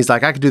do it, where he's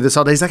like, I could do this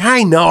all day. He's like,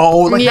 I know.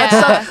 Like, that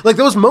stuff, like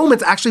those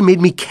moments actually made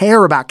me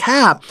care about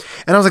Cap.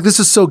 And I was like, this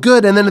is so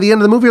good. And then at the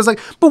end of the movie, I was like,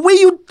 but wait,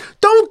 you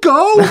don't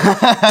go. No,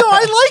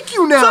 I like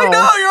you now. It's like,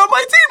 no, you're on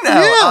my team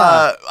now.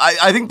 Yeah.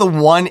 I think the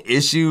one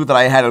issue that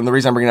I had, and the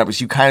reason I'm bringing it up is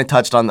you kind of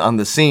touched on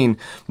the scene.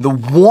 The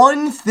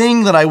one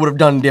thing that I would have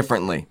done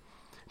differently,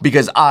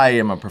 because I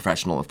am a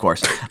professional, of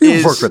course.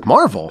 You've worked with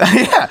Marvel.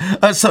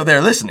 Yeah, so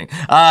they're listening.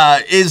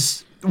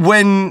 Is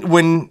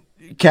when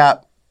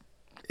Cap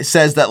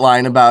says that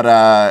line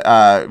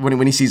about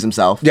when he sees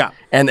himself. Yeah.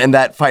 And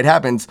that fight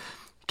happens,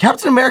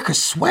 Captain America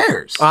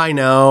swears. I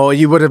know.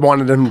 You would have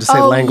wanted him to say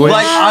language.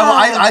 Like,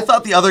 I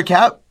thought the other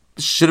Cap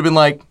should have been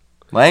like,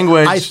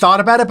 language. I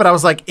thought about it, but I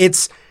was like,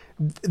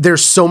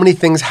 there's so many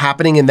things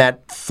happening in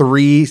that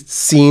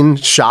 3-scene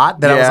shot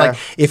that I was like,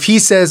 if he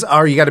says,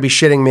 oh, you got to be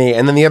shitting me,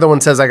 and then the other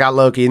one says, I got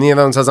Loki, and the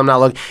other one says, I'm not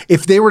Loki.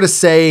 If they were to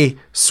say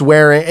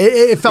swearing,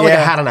 it felt like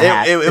a hat on a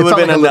hat. It would have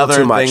been another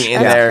too much. thing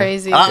in That's there.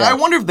 crazy. I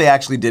wonder if they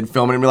actually did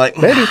film it and be like,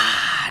 Maybe.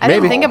 I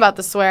didn't think about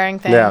the swearing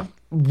thing. Yeah.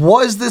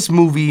 was this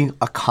movie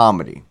a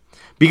comedy?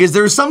 Because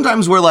there's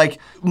sometimes where, like,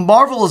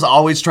 Marvel has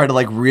always tried to,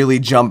 like, really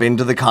jump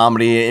into the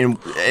comedy and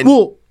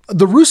Well,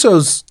 the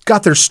Russos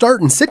got their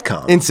start in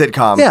sitcom. in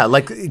sitcom. Yeah,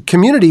 like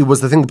Community was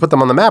the thing that put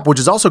them on the map, which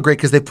is also great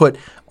because they put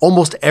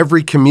almost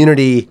every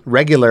Community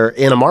regular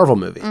in a Marvel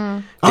movie.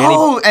 And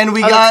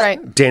we That's got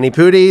right. Danny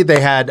Pudi, they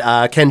had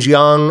Ken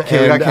Jeong,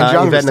 we got and Ken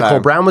Jeong Yvette this Nicole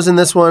time. Brown was in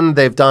this one.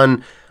 They've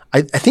done,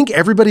 I think,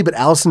 everybody but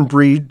Alison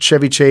Brie,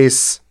 Chevy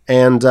Chase,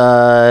 and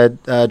Joel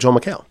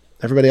McHale.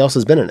 Everybody else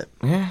has been in it.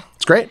 Yeah.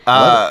 It's great.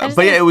 I love it.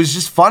 but yeah, it was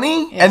just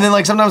funny. And then,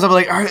 like, sometimes I'm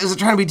like, all right, is it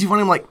trying to be too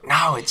funny? I'm like,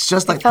 no, it's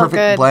just like felt perfect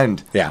good.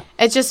 blend. Yeah.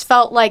 It just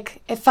felt like,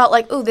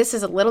 ooh, this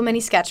is a little mini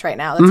sketch right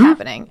now that's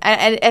happening.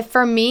 And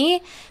for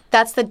me,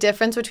 that's the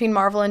difference between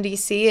Marvel and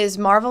DC is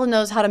Marvel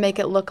knows how to make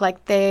it look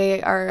like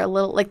they are a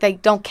little, like they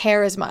don't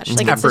care as much.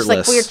 Like it's just like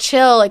Effortless. we're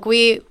chill. Like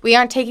we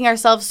aren't taking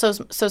ourselves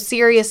so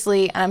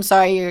seriously. And I'm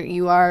sorry,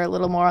 you are a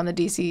little more on the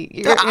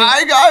DC.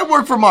 I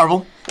work for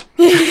Marvel.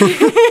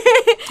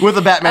 With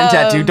a Batman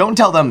tattoo. Don't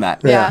tell them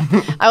that. Yeah.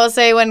 I will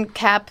say when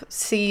Cap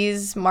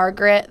sees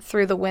Margaret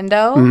through the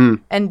window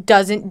and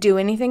doesn't do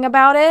anything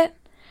about it,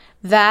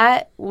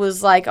 that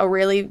was like a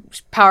really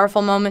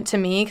powerful moment to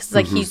me because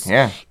like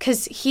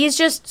he's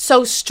just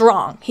so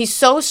strong. He's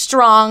so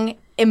strong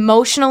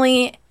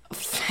emotionally,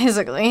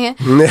 physically.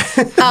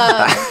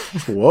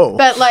 Whoa.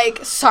 But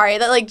like, sorry,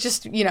 that like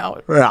just, you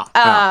know.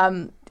 Yeah.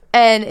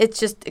 And it's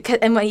just,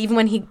 and even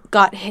when he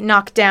got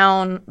knocked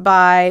down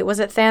by, was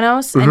it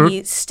Thanos? And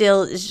he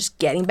still is just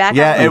getting back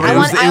Yeah, up. it was- I it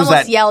was almost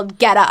that- yelled,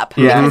 get up.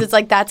 Yeah. Because it's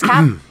like, that's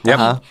Cap. Yep.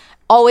 He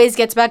always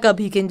gets back up.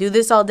 He can do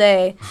this all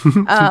day.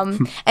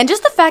 And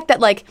just the fact that,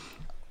 like,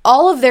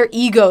 all of their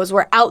egos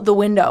were out the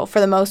window for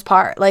the most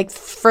part, like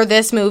for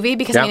this movie,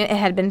 because I mean, it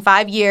had been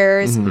 5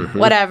 years,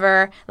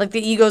 whatever. Like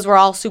the egos were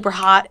all super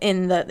hot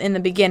in the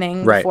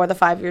beginning before the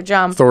 5-year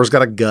jump. Thor's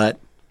got a gut.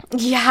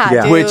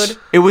 Yeah, dude. Which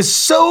it was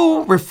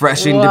so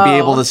refreshing to be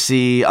able to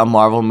see a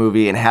Marvel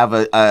movie and have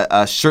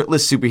a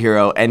shirtless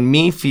superhero and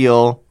me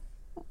feel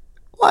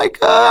like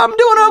I'm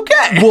doing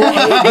okay.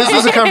 Well, this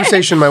was a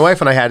conversation my wife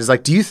and I had. Is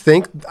like, do you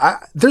think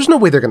there's no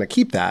way they're going to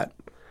keep that?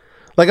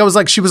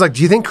 Like she was like,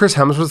 do you think Chris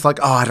Hemsworth's like,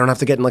 oh, I don't have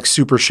to get in like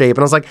super shape? And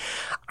I was like,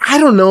 I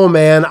don't know,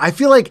 man. I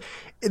feel like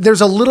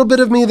there's a little bit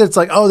of me that's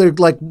like, oh, they're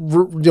like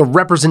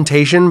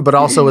representation, but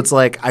also it's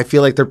like, I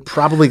feel like they're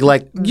probably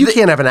like, you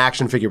can't have an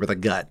action figure with a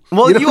gut.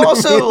 Well, you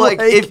also like,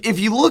 if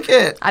you look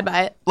at, I'd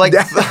buy it. Like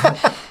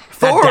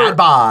Thor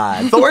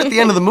at the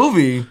end of the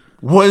movie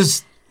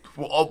was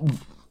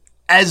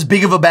as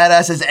big of a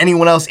badass as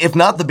anyone else, if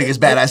not the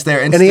biggest badass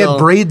there. And he had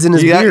braids in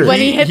his beard. When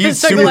he hit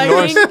the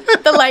lightning,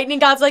 the lightning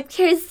god's like,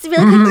 here's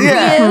really good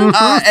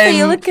for you.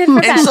 You look good for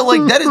that. And so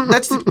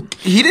like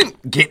he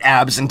didn't get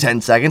abs in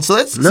 10 seconds. So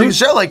that's to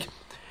show like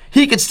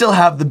he could still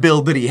have the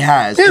build that he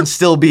has and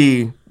still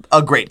be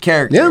a great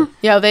character. Yeah.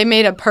 Yeah, they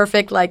made a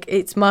perfect, like,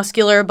 it's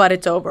muscular, but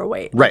it's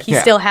overweight. Right. He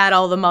still had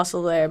all the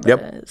muscle there, but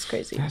it's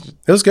crazy.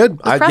 It was good.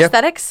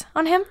 Prosthetics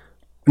on him?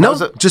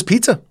 No, just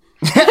pizza.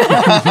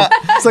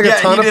 It's like a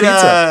ton of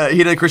pizza. He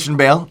did a Christian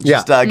Bale.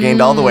 Just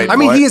gained all the weight. I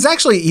mean,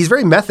 he's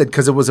very method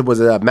because it was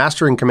a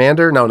Master and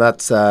Commander. No,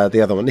 that's the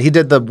other one. He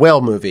did the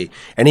whale movie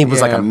and he was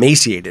like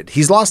emaciated.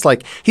 He's lost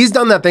he's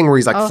done that thing where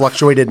he's like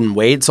fluctuated in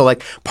weight. So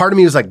like part of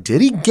me was like,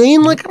 did he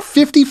gain like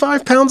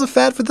 55 pounds of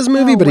fat for this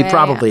movie? But he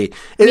probably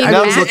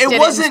it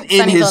wasn't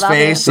in his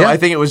face. So I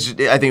think it was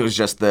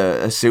just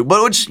the suit.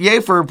 But which yay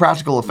for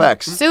practical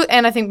effects. Suit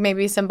and I think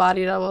maybe some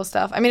body double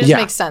stuff. I mean, it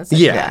just makes sense.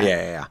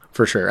 Yeah,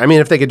 for sure. I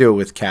mean, if they could do it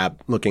with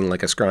Cap looking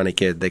like a scrawny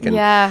kid, they can.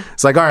 Yeah.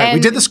 It's like, all right,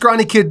 we did the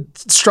scrawny kid,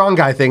 strong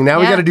guy thing.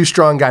 Now we got to do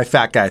strong guy,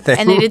 fat guy thing.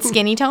 And they did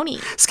Skinny Tony.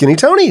 Skinny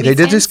Tony. They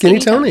did do Skinny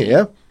Tony.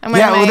 Yeah.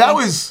 That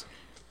was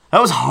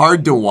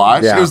hard to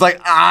watch. Yeah. It was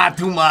like,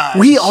 too much.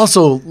 We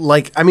also,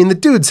 the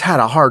dude's had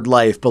a hard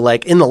life, but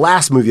like in the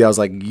last movie, I was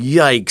like,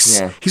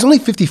 yikes. Yeah. He's only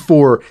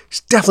 54. He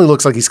definitely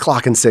looks like he's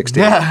clocking 60.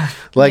 Yeah.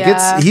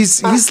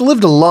 He's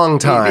lived a long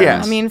time.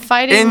 Yeah. I mean,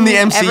 fighting in the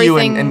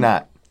MCU and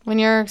not. When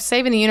you're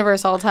saving the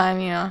universe all the time,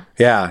 you know.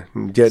 Yeah,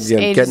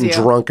 getting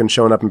drunk and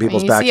showing up in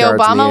people's backyards.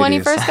 You see Obama when he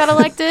 80s. first got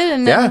elected,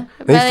 and and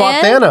he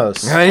fought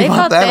Thanos. They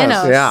fought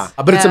Thanos. Yeah,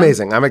 but it's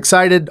amazing. I'm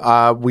excited.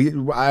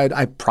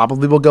 I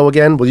probably will go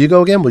again. Will you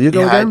go again? Will you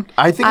go again?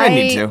 I think I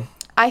need to.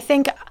 I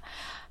think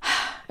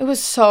it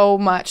was so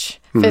much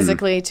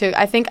physically too.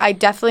 I think I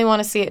definitely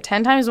want to see it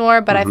 10 times more,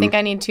 but I think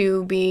I need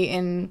to be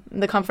in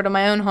the comfort of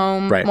my own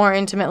home more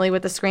intimately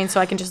with the screen so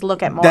I can just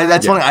look at more.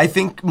 That's funny. I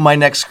think my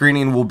next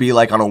screening will be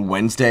like on a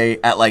Wednesday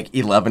at like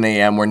 11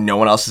 a.m. where no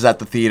one else is at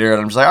the theater,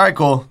 and I'm just like, all right,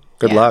 cool.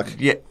 Good luck.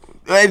 Yeah.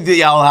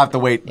 I'll have to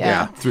wait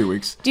 3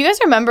 weeks. Do you guys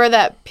remember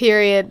that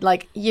period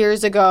like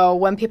years ago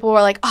when people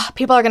were like,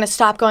 people are going to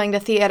stop going to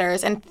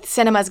theaters and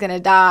cinema's going to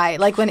die?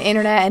 Like when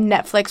internet and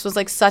Netflix was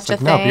like such a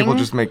thing. No, people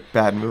just make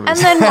bad movies. And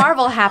then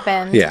Marvel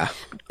happened. Yeah.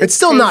 It's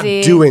still crazy.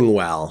 Not doing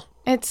well.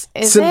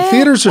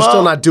 Theaters are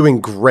still not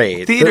doing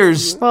great.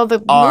 Theaters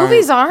the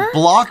movies aren't.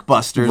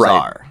 Blockbusters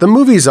are. The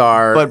movies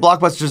are. But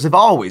blockbusters have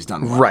always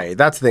done well. Right.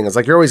 That's the thing. It's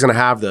like you're always going to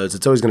have those.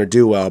 It's always going to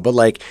do well. But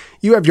like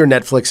you have your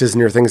Netflixes and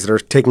your things that are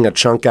taking a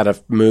chunk out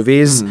of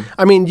movies.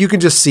 I mean, you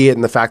can just see it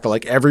in the fact that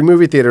like every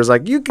movie theater is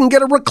like, you can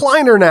get a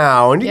recliner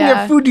now and you can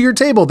get food to your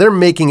table. They're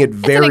making it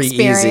very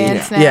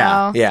easy.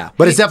 Now. Yeah.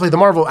 But it's definitely the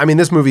Marvel. I mean,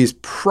 this movie is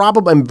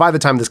probably, and by the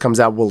time this comes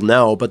out, we'll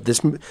know, but this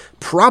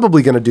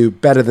probably going to do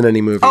better than any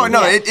movie. Oh,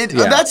 no.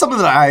 That's something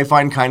that I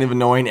find kind of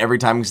annoying every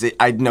time because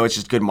I know it's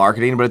just good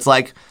marketing, but it's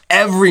like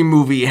every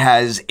movie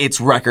has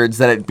its records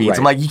that it beats.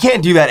 I'm like, you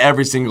can't do that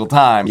every single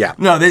time. Yeah.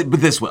 No,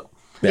 but this will.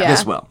 Yeah.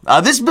 This will.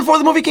 This before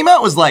the movie came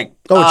out was like...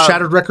 it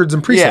shattered records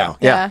in pre-sale.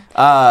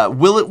 Yeah.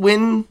 Will it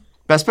win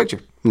Best Picture?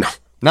 No.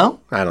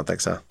 No? I don't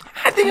think so.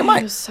 I think it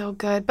might. It was so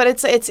good. But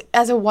it's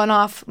as a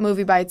one-off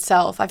movie by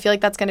itself. I feel like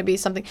that's going to be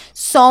something.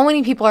 So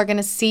many people are going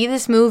to see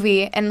this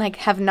movie and like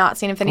have not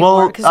seen Infinity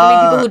War. Because so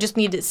many people who just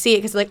need to see it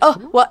because they're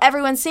like,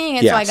 everyone's seeing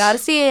it, so I got to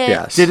see it.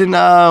 Yes. Didn't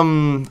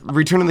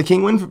Return of the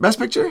King win for Best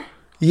Picture?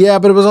 Yeah,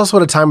 but it was also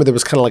at a time where there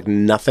was kind of like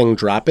nothing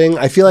dropping.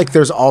 I feel like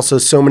there's also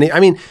so many.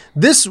 I mean,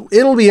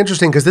 it'll be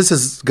interesting because this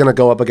is going to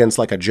go up against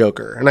like a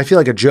Joker. And I feel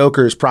like a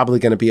Joker is probably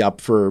going to be up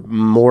for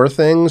more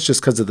things just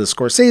because of the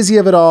Scorsese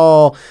of it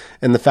all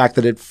and the fact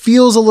that it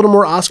feels a little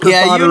more Oscar foddery.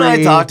 Yeah, you and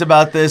I talked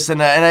about this,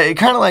 and it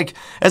kind of like,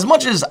 as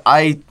much as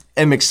I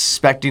am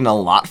expecting a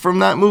lot from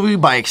that movie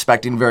by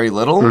expecting very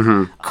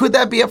little, could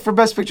that be up for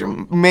Best Picture?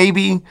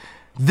 Maybe.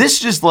 This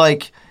just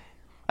like,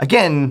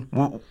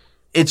 again...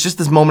 It's just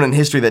this moment in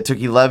history that took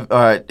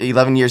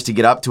 11 years to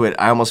get up to it.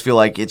 I almost feel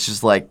like it's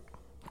just like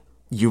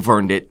you've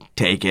earned it,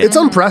 take it. It's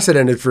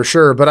unprecedented for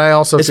sure, but I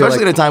also especially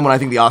feel at a time when I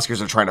think the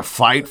Oscars are trying to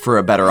fight for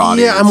a better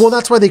audience. Yeah, well,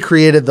 that's why they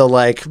created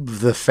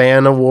the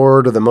fan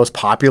award or the most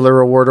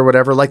popular award or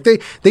whatever. Like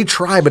they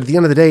try, but at the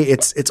end of the day,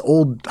 it's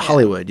old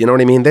Hollywood. You know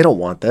what I mean? They don't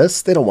want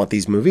this. They don't want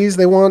these movies.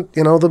 They want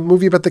the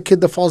movie about the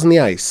kid that falls in the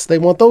ice. They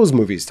want those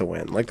movies to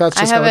win. Like that's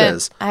just how it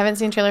is. I haven't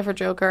seen trailer for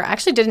Joker. I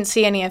actually didn't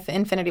see any of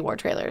Infinity War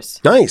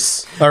trailers.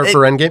 Nice. Or for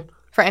Endgame.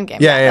 For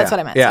Endgame. Yeah, That's what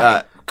I meant.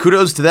 Yeah.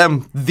 Kudos to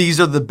them. These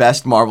are the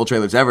best Marvel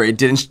trailers ever.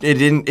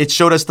 It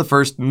showed us the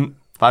first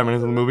 5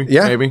 minutes of the movie.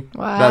 Yeah. Maybe.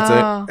 Wow. That's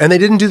it. And they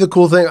didn't do the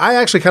cool thing. I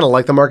actually kind of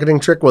like the marketing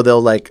trick where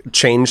they'll like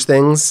change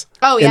things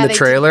in the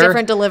trailer.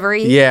 Different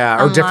delivery.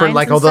 Yeah. Or different,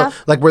 like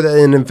like where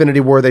in Infinity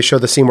War they show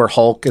the scene where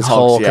Hulk is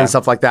Hulk and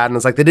stuff like that. And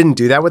it's like they didn't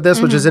do that with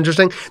this, which is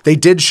interesting. They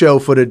did show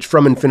footage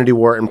from Infinity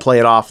War and play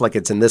it off like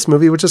it's in this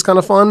movie, which is kind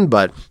of fun.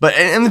 But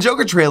and the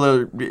Joker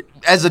trailer,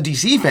 as a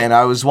DC fan,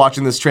 I was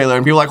watching this trailer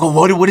and people were like, well,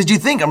 what did you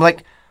think? I'm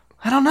like,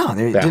 I don't know.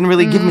 They didn't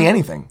really give me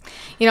anything.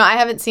 I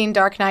haven't seen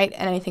Dark Knight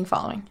and anything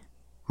following.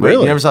 Really?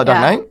 Wait, you never saw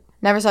Dark Knight?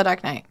 Never saw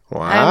Dark Knight.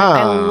 Wow.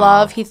 I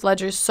love Heath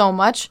Ledger so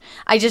much.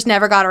 I just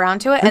never got around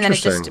to it, and then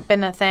it's just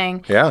been a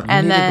thing. Yeah.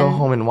 And you need then to go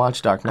home and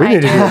watch Dark we Knight.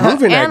 need to do a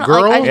movie night,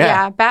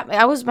 girl.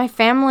 Batman. My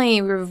family,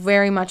 we were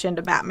very much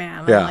into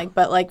Batman. Yeah.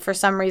 But for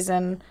some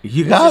reason,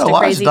 You it was gotta just a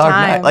watch crazy Dark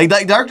time. Knight.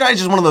 Like Dark Knight is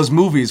just one of those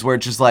movies where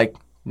it's just like,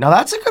 now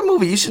that's a good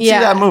movie. You should see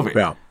that movie.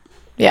 Yeah.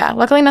 Yeah.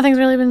 Luckily, nothing's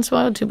really been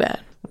spoiled too bad.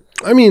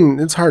 I mean,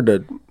 it's hard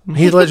to.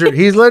 Heath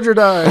Ledger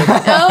died.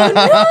 Oh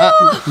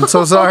no! I'm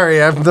so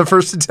sorry. I'm the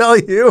first to tell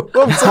you.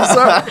 I'm so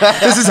sorry.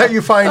 This is how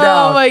you find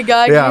out. Oh my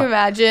god! Yeah. Can you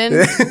imagine?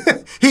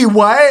 He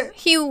what?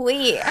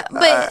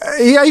 But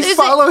I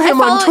follow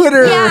him on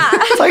Twitter. Yeah,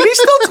 It's like he's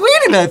still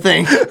tweeting that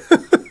thing.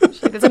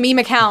 it's a meme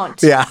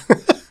account. Yeah.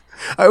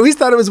 I always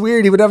thought it was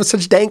weird. He would have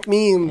such dank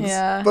memes.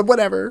 Yeah. But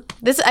whatever.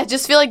 I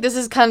just feel like this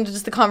is kind of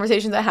just the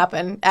conversations that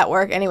happen at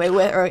work anyway.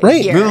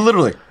 Right. Here.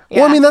 Literally.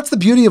 Well, I mean, that's the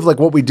beauty of like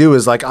what we do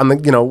is like on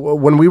the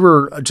when we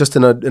were just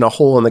in a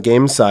hole on the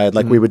game side,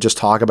 like we would just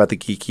talk about the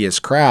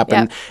geekiest crap,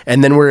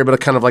 and then we're able to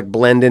kind of like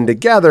blend in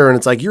together, and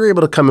it's like you're able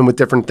to come in with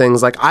different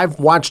things. Like I've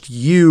watched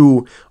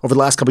you over the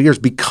last couple of years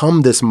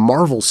become this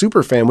Marvel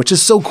super fan, which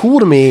is so cool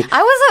to me.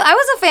 I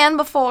was a fan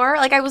before.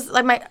 Like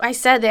I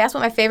said they asked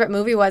what my favorite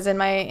movie was in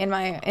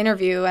my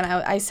interview, and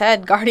I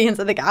said Guardians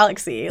of the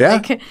Galaxy.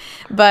 Yeah.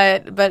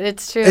 But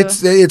it's true.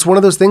 It's one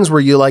of those things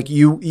where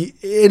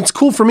it's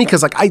cool for me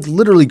because like I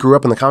literally grew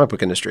up in the comic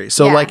book industry.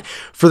 So like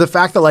for the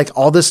fact that like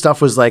all this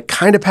stuff was like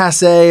kind of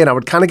passe and I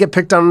would kind of get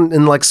picked on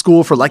in like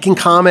school for liking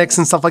comics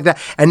and stuff like that.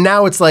 And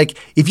now it's like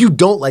if you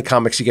don't like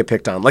comics, you get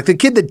picked on. Like the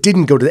kid that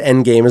didn't go to the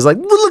Endgame is like,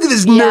 well, look at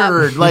this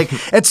nerd. Like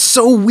it's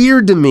so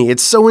weird to me.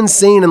 It's so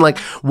insane. And like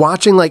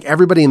watching like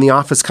everybody in the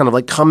office kind of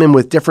like come in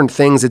with different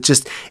things.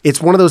 It's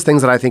one of those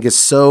things that I think is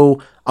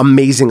so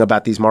amazing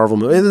about these Marvel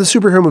movies, the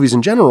superhero movies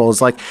in general,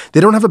 is like they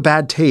don't have a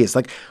bad taste.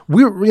 Like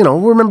we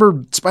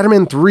remember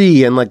Spider-Man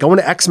 3 and like going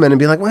to X-Men and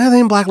being like, why are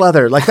they in black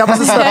leather? Like that was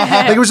the stuff.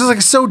 Like it was just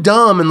like so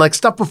dumb, and like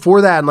stuff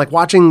before that, and like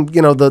watching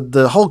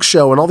the Hulk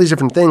show and all these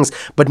different things.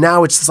 But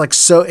now it's just like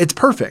it's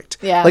perfect.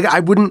 Yeah. Like I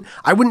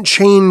wouldn't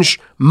change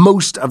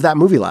most of that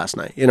movie last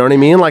night. You know what I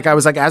mean? Like I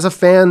was like, as a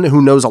fan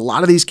who knows a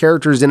lot of these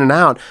characters in and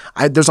out,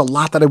 there's a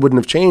lot that I wouldn't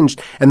have changed,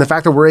 and the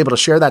fact that we're able to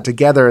share that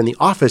together in the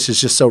office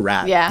is just so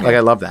rad. Yeah. Like I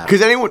love that.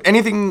 Because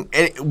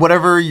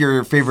whatever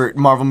your favorite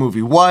Marvel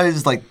movie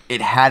was, like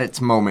it had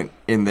its moment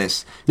in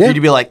this. For you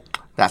to be like,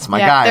 that's my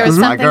guy. There was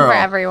that's my something girl. for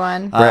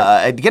everyone.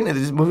 Again,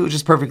 this movie was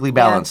just perfectly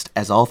balanced,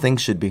 as all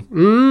things should be.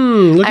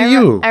 Look at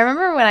you. I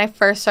remember when I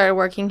first started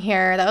working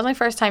here, that was my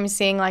first time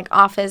seeing like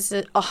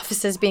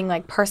offices being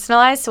like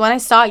personalized. So when I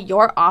saw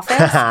your office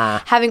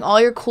having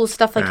all your cool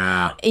stuff, like,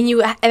 and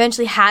you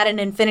eventually had an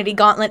Infinity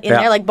Gauntlet in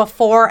there, like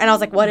before, and I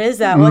was like, what is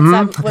that?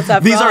 What's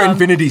that? These are from?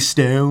 Infinity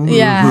Stones.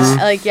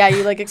 Yeah,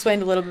 you like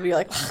explained a little bit, but you're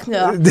like,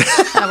 no,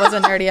 I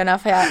wasn't nerdy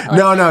enough yet. Like,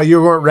 No,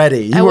 you weren't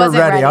ready. You weren't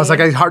wasn't ready. I was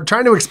like,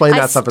 trying to explain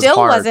that stuff is hard. I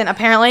still wasn't,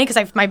 apparently,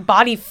 because my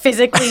body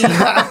physically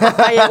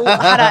I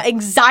had an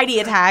anxiety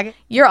attack.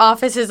 Your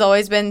office has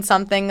always been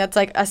something that's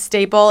like a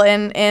staple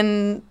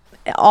in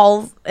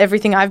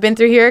everything I've been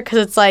through here, because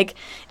it's like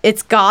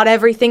it's got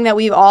everything that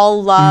we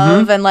all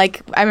love. And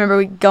like I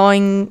remember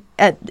going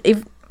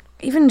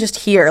even just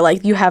here,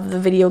 like you have the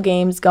video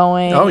games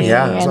going. Oh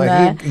yeah, it's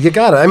like, you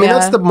got it. I mean,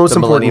 that's the most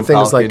important thing.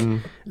 Is like,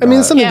 I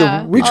mean, something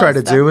that we try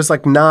to do is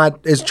like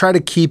try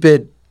to keep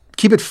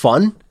it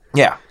fun.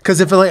 Yeah.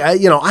 Because if like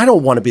I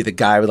don't want to be the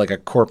guy with like a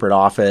corporate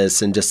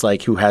office and just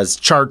like who has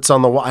charts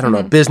on the wall. I don't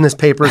know, business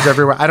papers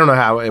everywhere. I don't know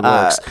how it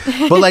works,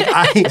 but like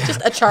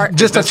just a chart.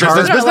 Just a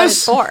chart.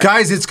 Business.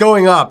 Guys, it's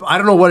going up. I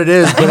don't know what it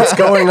is, but it's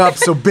going up.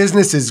 So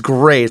business is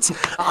great.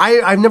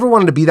 I've never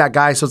wanted to be that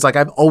guy. So it's like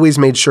I've always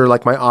made sure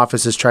like my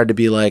office has tried to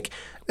be like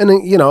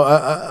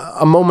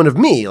a moment of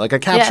me, like a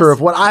capture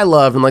of what I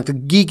love and like the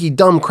geeky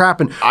dumb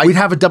crap, and we'd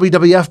have a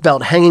WWF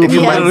belt hanging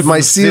from my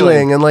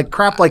ceiling and like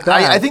crap like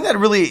that. I think that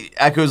really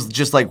echoes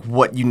just like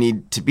what you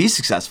need to be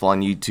successful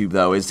on YouTube,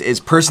 though, is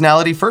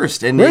personality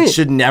first, and it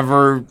should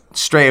never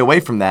stray away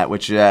from that.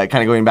 Which kind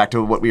of going back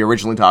to what we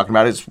originally talking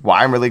about is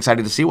why I'm really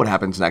excited to see what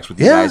happens next with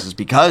you guys, is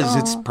because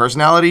it's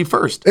personality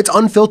first. It's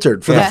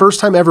unfiltered. For the first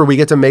time ever, we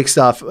get to make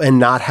stuff and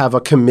not have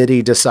a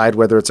committee decide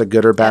whether it's a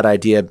good or bad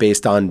idea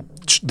based on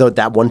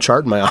that one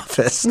chart in my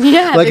office.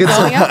 Yeah, like the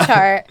going up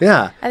chart.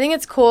 Yeah. I think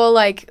it's cool,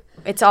 like,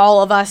 it's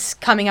all of us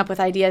coming up with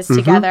ideas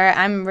together.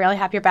 I'm really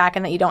happy you're back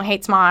and that you don't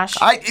hate Smosh.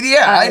 I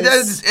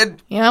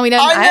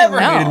never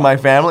hated my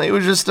family. It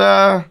was just,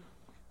 I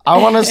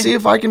want to see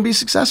if I can be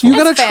successful. You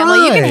gotta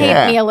try. You can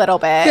hate me a little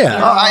bit. Yeah. You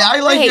know? I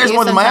like you guys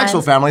more than my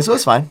actual family, so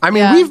it's fine. I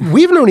mean,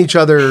 we've known each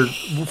other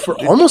for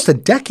almost a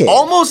decade.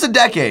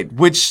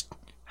 Which...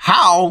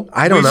 How?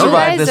 I don't know. We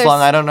survived this long.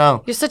 I don't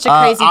know. You're such a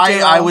crazy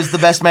duo. I was the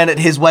best man at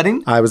his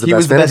wedding. I was the he best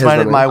was the best man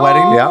at my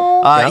wedding.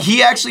 Yeah.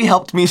 He actually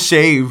helped me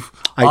shave.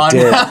 I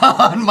did.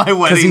 On my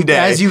wedding day.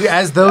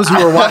 As those who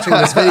are watching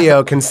this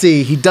video can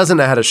see, he doesn't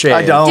know how to shave.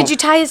 I don't. Did you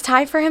tie his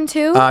tie for him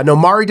too? No,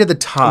 Mari did the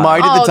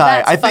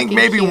tie. I think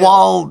maybe cute.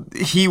 while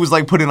he was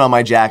like putting on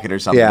my jacket or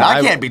something. Yeah,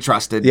 I can't be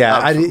trusted. Yeah,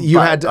 I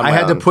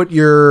had to put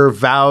your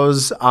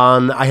vows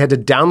on. I had to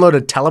download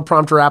a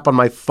teleprompter app on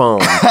my phone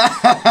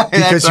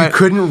because you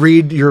couldn't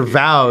read your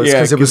vows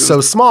because it was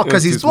so small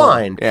because he's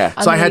blind. Yeah,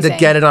 so I had to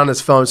get it on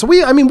his phone. So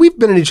we've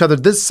been at each other.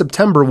 This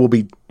September will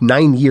be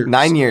 9 years.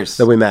 9 years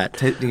that we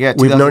met.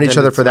 We've known each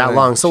other for that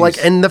long. So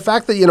and the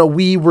fact that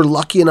we were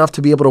lucky enough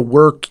to be able to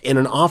work in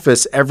an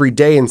office every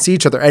day and see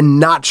each other and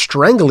not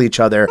strangle each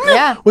other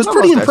was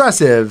pretty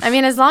impressive. I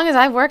mean, as long as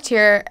I've worked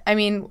here, I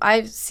mean,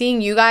 I've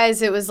seen you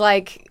guys. It was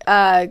like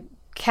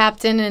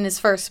captain and his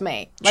first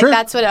mate. Like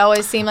that's what it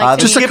always seemed like.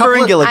 Just a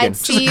couple of Gilligan.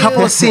 Just a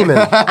couple of seamen.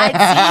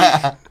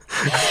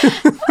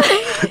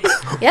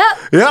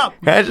 Yep.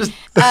 I just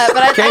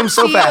but came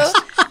so fast.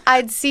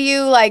 I'd see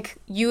you, like,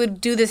 you would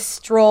do this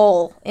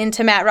stroll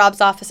into Matt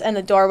Raub's office and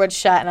the door would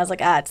shut, and I was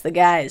like, it's the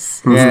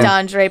guys. It's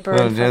Don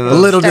Draper.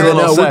 Little did they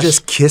know, we're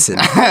just kissing.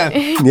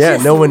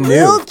 No one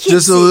knew.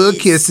 Just a little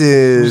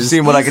kisses. Just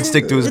seeing what I could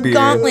stick to his beard.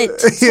 Gauntlet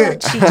to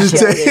touch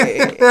each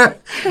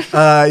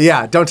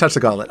other. Don't touch the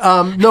gauntlet.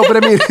 No, but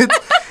I mean,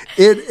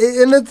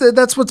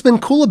 that's what's been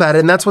cool about it,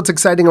 and that's what's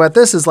exciting about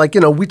this is like,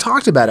 we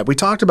talked about it. We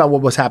talked about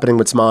what was happening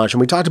with Smosh,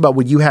 and we talked about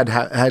what you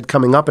had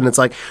coming up, and it's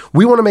like,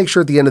 we want to make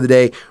sure at the end of the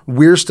day,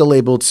 we're still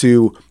able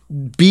to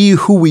be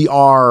who we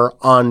are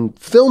on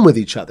film with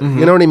each other.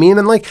 You know what I mean?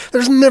 And like,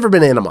 there's never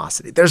been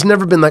animosity. There's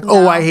never been like,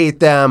 oh, I hate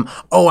them.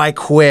 Oh, I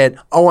quit.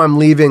 Oh, I'm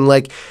leaving.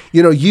 Like,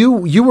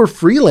 you were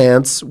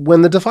freelance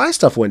when the Defy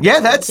stuff went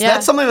down. That's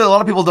something that a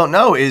lot of people don't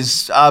know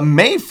is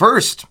May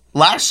 1st.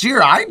 Last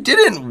year, I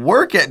didn't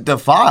work at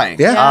Defy.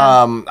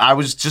 I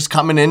was just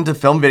coming in to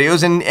film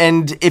videos,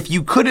 and if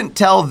you couldn't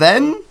tell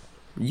then,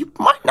 you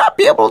might not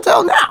be able to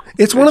tell now.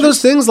 It's one of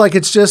those things, like,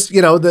 it's just,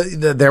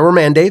 there were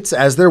mandates,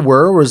 as there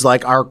was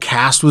like, our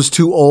cast was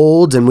too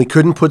old, and we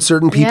couldn't put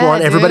certain people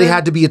on. Everybody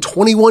had to be a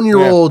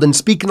 21-year-old and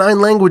speak 9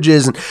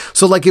 languages. And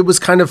so, like, it was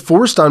kind of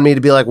forced on me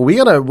to be like, well,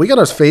 we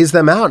gotta phase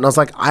them out. And I was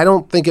like, I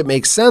don't think it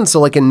makes sense. So,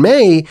 like, in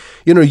May,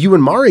 you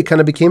and Mari kind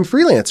of became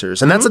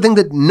freelancers. And that's the thing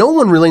that no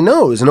one really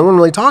knows and no one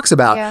really talks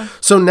about. Yeah.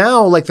 So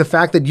now, like, the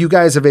fact that you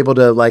guys have been able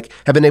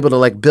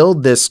to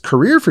build this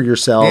career for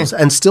yourselves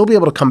and still be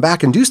able to come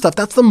back and do stuff,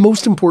 that's the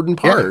most important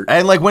part.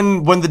 And like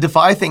when the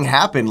Defy thing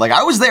happened, like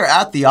I was there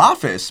at the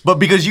office, but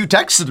because you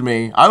texted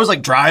me, I was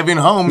like driving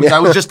home because I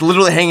was just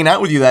literally hanging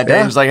out with you that day.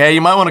 I was like, hey,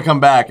 you might want to come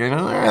back. And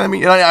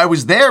I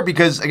was there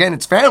because, again,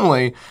 it's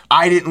family.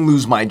 I didn't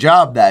lose my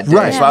job that day.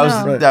 Right. So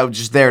I was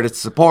just there to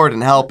support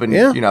and help and,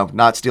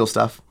 not steal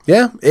stuff.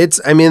 Yeah,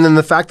 and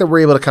the fact that we're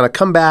able to kind of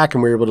come back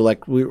and we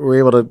were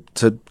able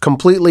to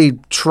completely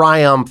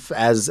triumph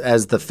as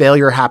the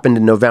failure happened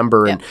in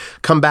November and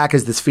come back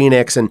as this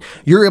phoenix, and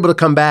you're able to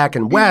come back,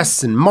 and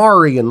Wes and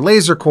Mari and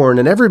Lasercorn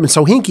and everyone,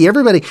 so Hinky,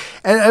 everybody,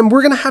 and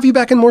we're gonna have you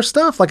back in more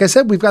stuff. Like I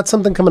said, we've got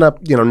something coming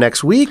up,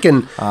 next week,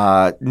 and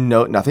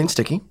no, nothing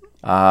sticky.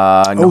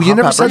 You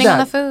never said that. On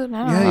the food.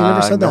 Yeah, you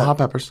never said that. No hot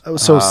peppers.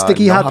 So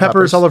sticky hot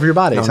peppers all over your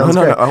body. Sounds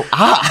great. No.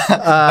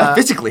 That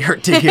physically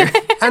hurt to hear.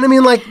 And I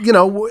mean, like,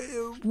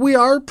 we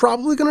are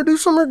probably going to do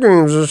Summer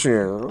Games this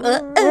year.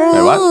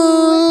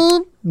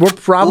 What? We're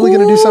probably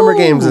going to do Summer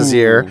Games this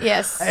year.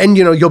 Yes. And,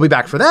 you'll be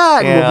back for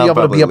that, and we'll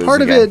be able to be a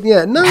part of it.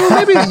 Yeah, no,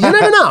 maybe. You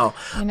never know.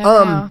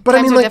 But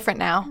times are different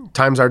now.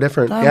 Times are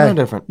different. Times are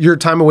different. Your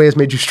time away has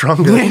made you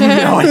stronger.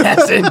 No, it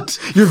hasn't.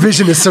 Your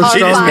vision is so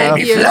strong now. 5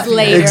 years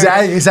later.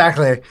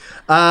 Exactly.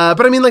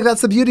 But I mean, like, that's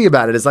the beauty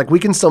about it. Is like, we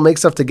can still make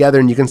stuff together,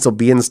 and you can still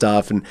be in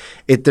stuff, and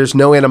there's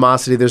no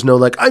animosity. There's no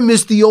like, I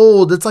miss the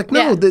old. It's like,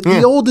 no,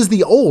 the old is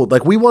the old.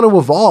 Like, we want to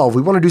evolve.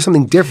 We want to do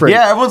something different.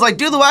 Yeah, everyone's like,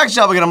 do the wax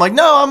job again. I'm like,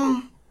 no,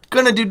 I'm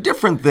gonna do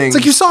different things.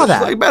 It's like, you saw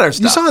that. Like better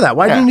stuff. You saw that.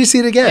 Why didn't you see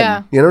it again?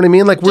 Yeah. You know what I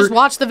mean? Like, just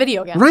watch the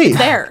video again. Right. It's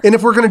there. And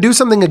if we're gonna do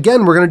something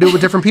again, we're gonna do it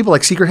with different people,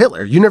 like Secret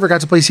Hitler. You never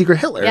got to play Secret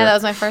Hitler. Yeah, that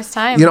was my first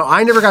time.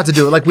 I never got to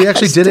do it. Like, we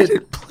actually did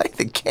it. Play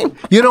the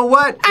You know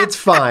what? It's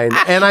fine.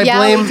 And I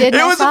blame... It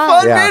was a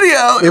fun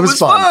video. It was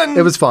fun.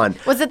 It was fun.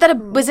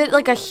 Was it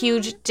like a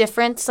huge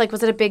difference? Like,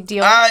 was it a big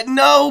deal?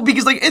 No,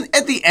 because like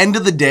at the end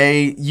of the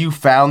day, you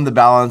found the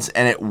balance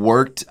and it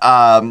worked.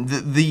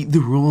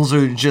 The rules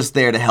are just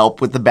there to help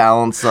with the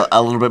balance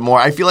a little bit more.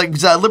 I feel like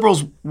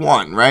liberals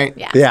won, right?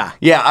 Yeah.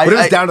 But it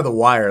was down to the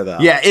wire, though.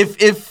 Yeah,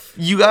 if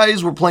you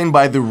guys were playing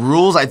by the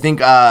rules, I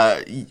think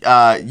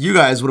you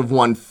guys would have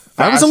won fast.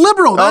 I was a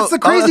liberal. That's the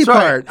crazy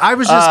part. I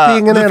was just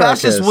being an anarchist.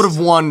 The fascists would have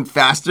won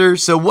faster,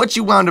 so what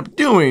you wound up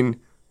doing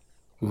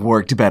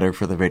worked better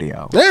for the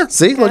video. Yeah,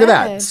 see? Look at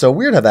that. So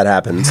weird how that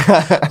happens.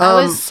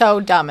 I was so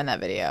dumb in that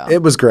video.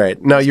 It was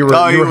great. No, you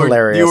were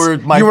hilarious. You were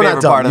my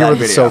favorite part of that video. You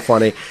were so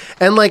funny.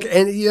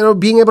 And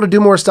being able to do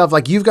more stuff.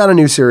 Like, you've got a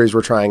new series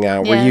we're trying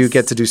out where you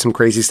get to do some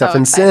crazy stuff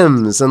in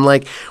Sims. And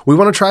like, we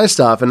want to try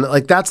stuff. And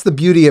like, that's the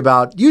beauty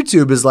about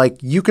YouTube is like,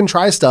 you can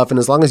try stuff. And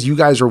as long as you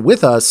guys are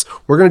with us,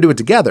 we're going to do it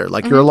together.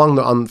 Like, you're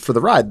along for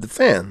the ride, the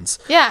fans.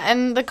 Yeah.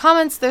 And the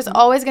comments, there's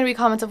always going to be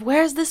comments of,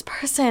 where's this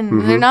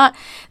person? They're not,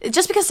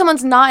 just because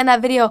someone's not in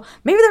that video,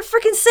 maybe they're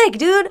freaking sick,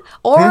 dude.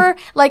 Or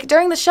like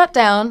during the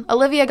shutdown,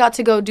 Olivia got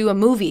to go do a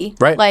movie.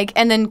 Right. Like,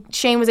 and then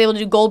Shane was able to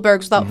do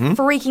Goldbergs without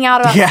freaking out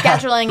about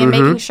scheduling and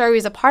making sure he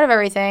was a part of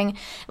everything.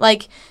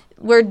 Like,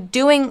 we're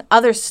doing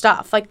other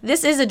stuff. Like,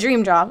 this is a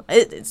dream job.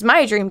 It's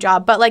my dream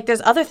job. But like, there's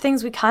other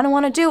things we kind of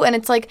want to do. And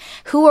it's like,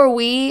 who are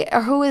we,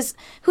 or who's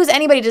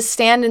anybody to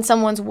stand in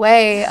someone's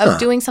way of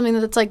doing something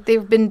that's like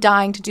they've been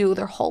dying to do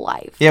their whole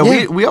life?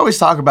 Yeah, we always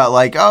talk about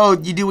like, oh,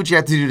 you do what you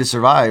have to do to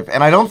survive.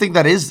 And I don't think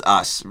that is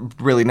us,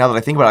 really, now that I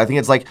think about it. I think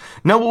it's like,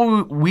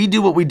 no, we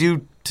do what we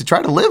do to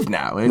try to live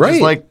now. And just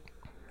like,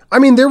 I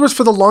mean, there was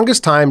for the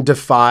longest time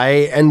Defy,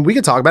 and we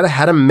could talk about it,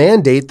 had a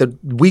mandate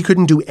that we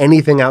couldn't do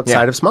anything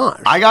outside of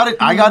Smosh. I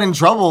got in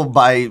trouble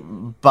by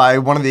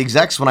one of the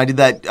execs when I did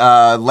that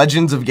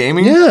Legends of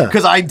Gaming. Yeah.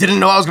 Because I didn't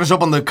know I was going to show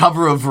up on the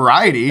cover of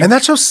Variety. And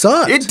that show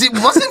sucked. It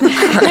wasn't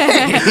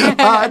great.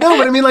 No,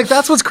 but I mean, like,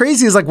 that's what's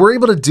crazy is like we're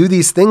able to do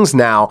these things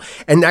now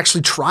and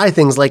actually try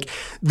things. Like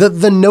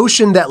the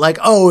notion that like,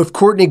 oh, if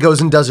Courtney goes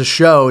and does a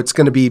show, it's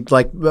going to be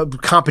like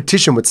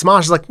competition with Smosh.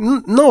 It's like,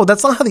 no,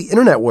 that's not how the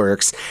internet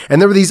works.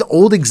 And there were these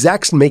old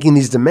execs making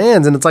these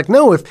demands, and it's like,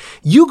 no, if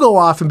you go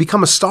off and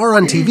become a star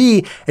on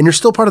TV and you're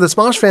still part of the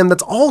Smosh fam,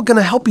 that's all going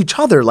to help each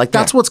other. Like,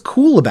 that's what's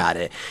cool about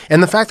it.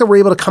 And the fact that we're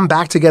able to come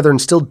back together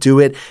and still do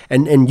it,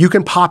 and you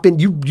can pop in,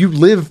 you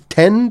live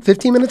 10,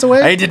 15 minutes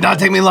away. It did not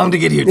take me long to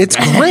get here today. It's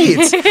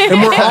great.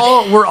 And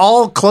we're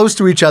all close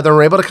to each other, and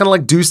we're able to kind of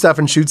like do stuff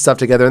and shoot stuff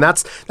together. And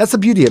that's the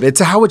beauty of it.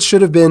 It's how it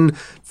should have been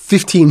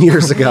 15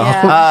 years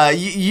ago.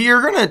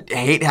 You're going to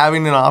hate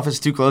having an office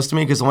too close to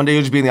me, because one day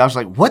you'll just be in the office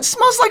like, what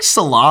smells like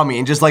salami?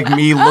 And just like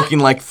me looking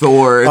like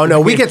Thor. Oh,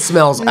 no, we get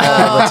smells all the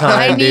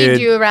time, I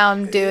need you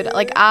around, dude.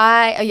 Like,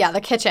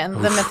 the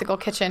kitchen, the mythical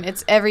kitchen.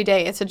 It's every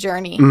day. It's a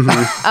journey.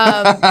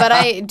 But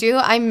I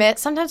admit,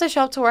 sometimes I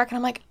show up to work and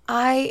I'm like,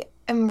 I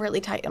am really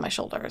tight in my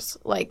shoulders.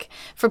 Like,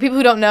 for people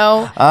who don't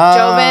know,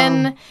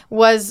 Joven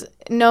was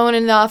known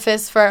in the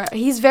office for,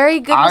 he's very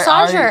good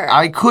massager.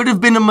 I could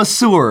have been a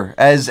masseur,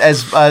 as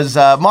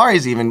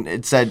Mari's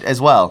even said as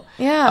well.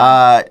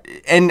 Yeah.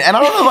 And I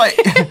don't know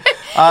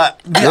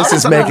if this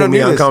is making me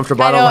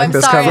uncomfortable. I don't like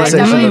this conversation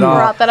at all. I definitely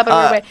brought that up in a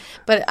weird way.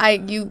 But I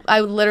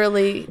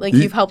literally, like,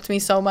 you've helped me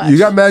so much. You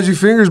got magic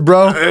fingers,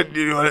 bro.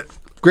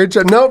 Great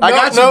job. No, I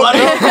got you, buddy.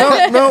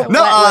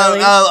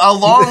 A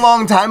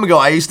long time ago,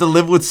 I used to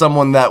live with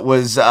someone that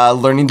was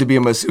learning to be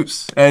a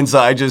masseuse, and so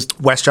I just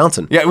Wes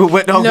Johnson. Yeah,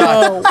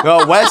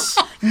 no, Wes.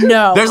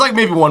 No. There's like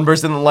maybe one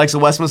person that likes a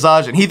Wes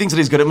massage, and he thinks that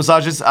he's good at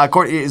massages.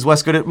 Courtney, is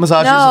Wes good at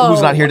massages? No.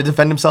 Who's not here to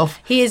defend himself?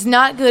 He is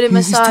not good at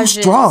massages. He's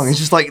too strong. He's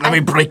just like, let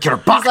me break your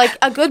back. He's like,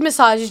 a good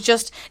massage is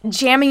just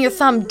jamming your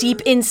thumb deep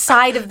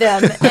inside of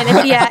them, and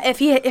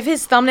if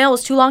his thumbnail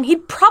was too long,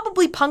 he'd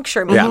probably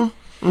puncture me. Yeah.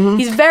 Mm-hmm.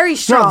 He's very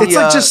strong. It's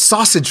like just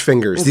sausage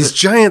fingers. These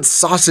giant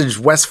sausage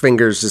West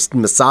fingers just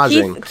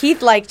massaging.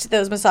 Keith liked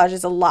those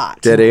massages a lot.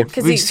 Did he?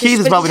 Keith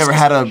has probably never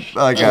had an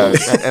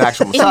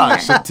actual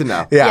massage to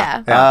know.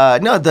 Yeah.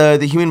 No,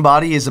 the human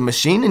body is a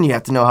machine, and you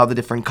have to know how the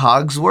different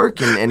cogs work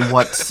and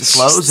what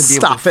flows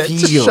and be able to feel.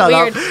 Just shut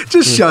up.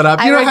 Just shut up.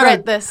 I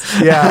regret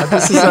this. Yeah,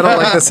 I don't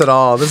like this at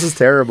all. This is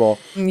terrible.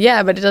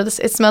 Yeah, but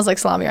it smells like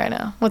salami right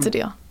now. What's the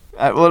deal?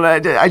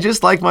 I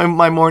just like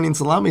my morning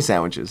salami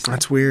sandwiches.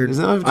 That's weird.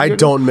 I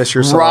don't miss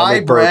your salami. Rye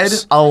bread,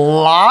 a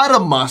lot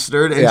of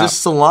mustard, and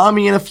just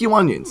salami and a few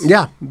onions.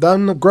 Yeah,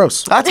 then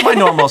gross. That's my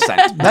normal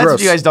scent. That's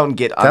what you guys don't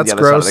get on the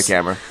other side of the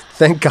camera.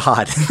 Thank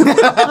God. Be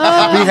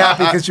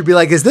happy, because you'd be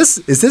like, is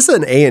this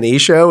an A&E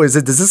show? Does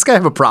this guy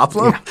have a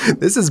problem? Yeah.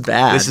 This is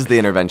bad. This is the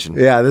intervention.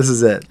 Yeah, this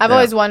is it. I've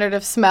always wondered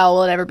if smell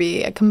will ever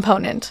be a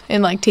component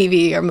in like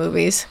TV or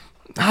movies.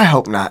 I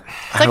hope not.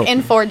 It's like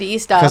in 4D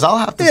stuff. Because I'll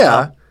have to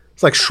smell.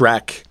 It's like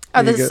Shrek.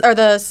 Or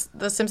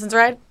the Simpsons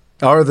ride?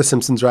 Or the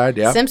Simpsons ride,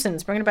 yeah.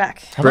 Simpsons, bringing it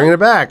back. Bringing it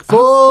back.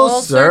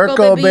 Full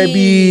circle,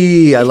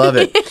 baby. I love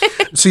it.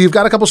 So you've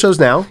got a couple shows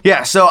now.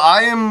 Yeah, so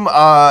I am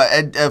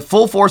at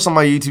full force on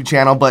my YouTube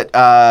channel, but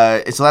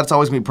so that's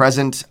always me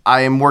present.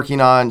 I am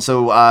working on,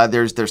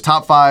 there's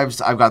top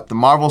fives. I've got the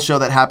Marvel show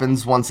that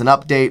happens once an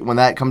update when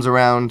that comes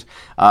around.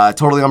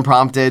 Totally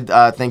unprompted.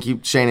 Thank you,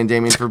 Shane and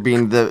Damien, for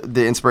being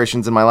the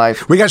inspirations in my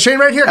life. We got Shane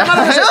right here. Come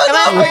on.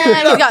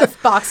 He's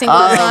got boxing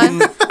gloves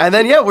on. And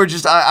then, we're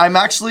just, I'm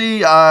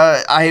actually,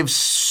 I have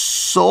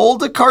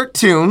sold a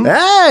cartoon.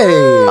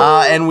 Hey!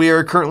 And we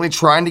are currently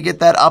trying to get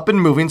that up and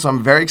moving, so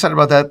I'm very excited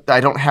about that. I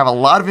don't have a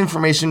lot of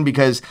information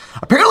because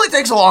apparently it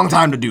takes a long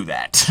time to do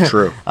that.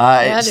 True.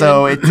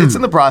 So it's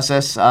in the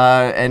process,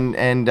 and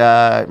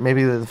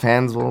maybe the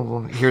fans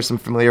will hear some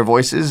familiar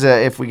voices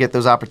if we get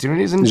those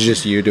opportunities. And It's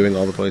just you doing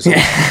all the voices.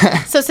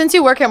 So since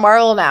you work at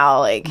Marvel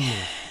now,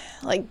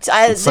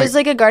 there's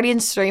a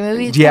Guardians 3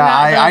 movie. Yeah,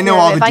 I know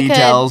all the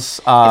details.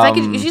 If I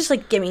could, you just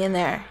get me in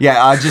there.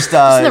 Yeah, just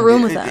in the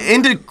room with them.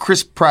 Into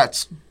Chris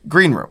Pratt's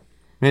green room,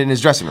 in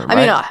his dressing room. I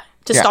mean,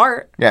 to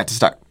start. Yeah, to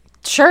start.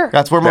 Sure.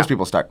 That's where most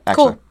people start,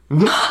 actually.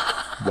 Cool.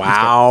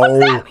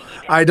 Wow.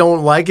 I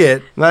don't like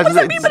it. What does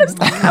that mean? But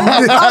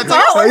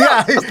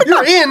Yeah,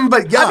 you're in,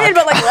 but yeah. I'm in,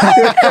 but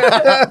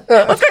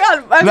what? What's going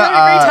on? I'm having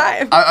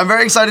a great time. I'm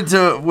very excited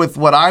with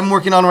what I'm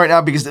working on right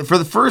now because for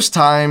the first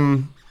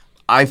time,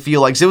 I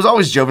feel like, so it was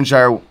always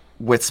Jovenshire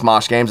with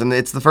Smosh Games, and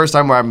it's the first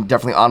time where I'm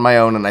definitely on my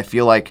own, and I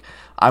feel like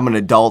I'm an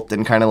adult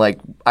and kind of like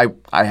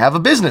I have a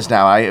business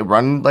now. I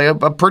run like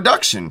a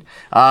production,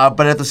 but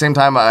at the same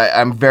time,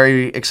 I'm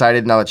very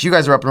excited now that you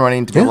guys are up and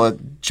running to be able to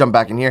jump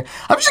back in here.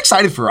 I'm just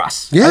excited for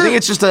us. Yeah. I think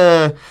it's just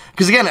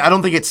because again, I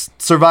don't think it's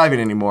surviving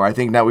anymore. I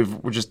think now we're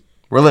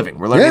living.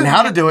 We're learning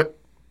how to do it,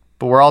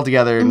 but we're all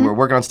together and we're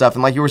working on stuff.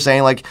 And like you were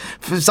saying, like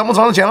if someone's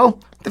on the channel,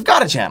 they've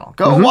got a channel.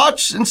 Go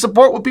watch and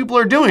support what people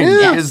are doing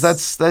because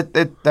that's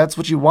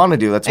what you want to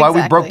do. That's why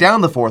we broke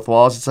down the fourth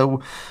walls.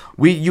 So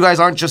you guys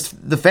aren't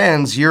just the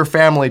fans, you're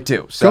family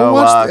too. So go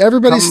watch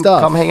everybody's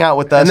stuff. Come hang out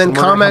with us. And then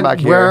comment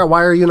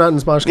why are you not in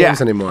Smosh Games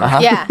Yeah. anymore?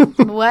 Yeah.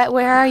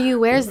 Where are you?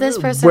 Where's this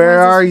person? Where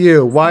are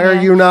you? Why are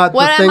you not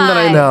What the am thing that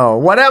I I? know?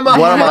 What am I?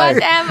 What am I?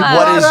 What am I?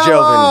 What is What am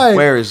Joven? I?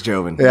 Where is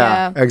Joven? Yeah,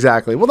 Yeah.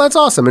 exactly. Well, that's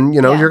awesome. And,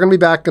 you're going to be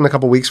back in a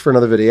couple weeks for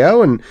another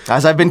video. And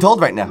As I've been told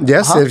right now.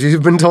 yes, if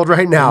you've been told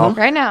right now.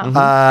 Right now.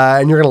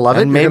 And you're going to love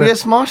it. And You're maybe gonna-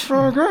 a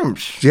Smosh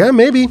Games. Yeah,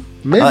 maybe.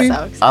 Maybe. So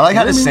excited. I like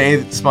how to say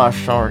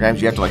Smosh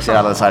Games. You have to say it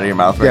out of the side of your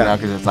mouth right Yeah. now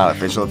because it's not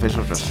official.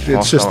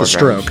 It's just the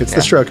stroke. It's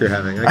the stroke you're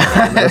having. I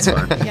get it. That's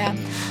fine. Yeah.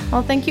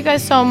 Well, thank you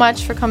guys so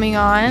much for coming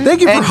on.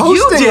 Thank you for And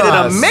hosting you did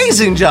us. an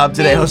amazing job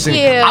today Thank hosting.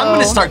 you. I'm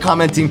going to start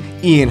commenting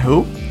Ian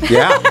who?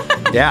 Yeah.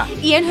 Yeah.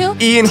 Ian who?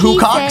 Ian Who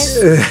Cox?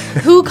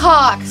 Who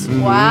Cox?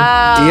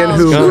 Wow. Ian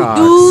Who Cox.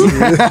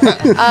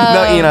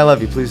 No, Ian, I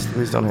love you. Please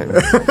don't hate me.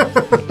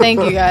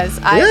 Thank you guys.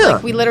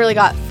 We literally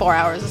got 4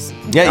 hours.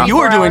 Yeah, you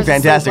were 4 doing hours of sleep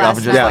fantastic off of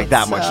last just night, like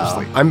that much so- of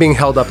sleep. I'm being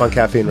held up on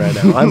caffeine right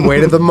now. I'm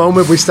waiting the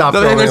moment we stop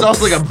And going. there's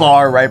also like a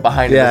bar right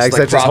behind yeah, it.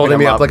 except just holding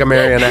me up like a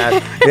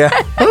marionette. Yeah.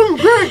 I'm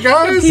great,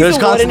 guys. There's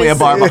of wood constantly in a his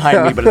bar sleep.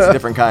 behind me, but it's a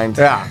different kind.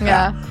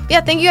 Yeah.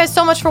 Yeah. Thank you guys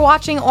so much for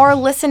watching or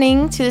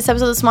listening to this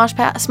episode of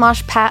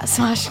Smosh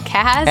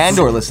Cast. And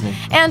or listening.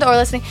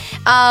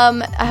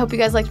 I hope you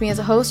guys liked me as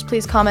a host.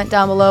 Please comment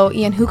down below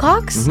Ian Who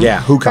Cox.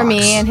 Yeah, Who Cox. For me,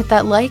 and hit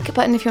that like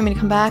button if you want me to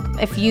come back.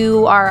 If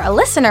you are a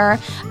listener,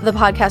 the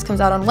podcast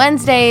comes out on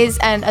Wednesdays,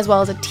 and as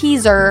well as a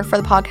teaser for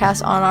the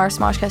podcast on our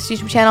Smoshcast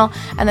YouTube channel.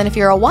 And then if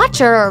you're a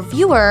watcher or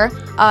viewer,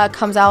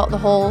 comes out the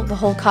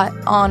whole cut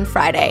on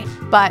Friday.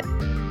 But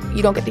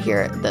you don't get to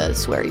hear the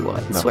swear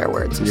words. You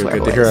swear get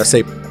to boys. hear us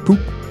say poop.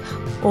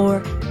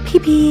 Or pee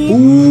pee.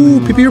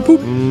 Ooh, pee pee or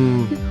poop.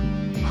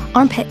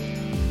 Armpit.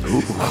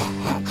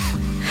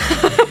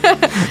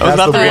 That was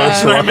not the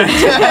reaction I meant.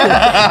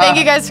 Thank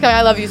you guys for coming.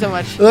 I love you so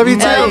much. Love you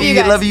too. I love you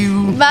guys. Love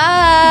you.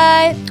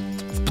 Bye.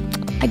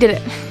 I did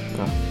it.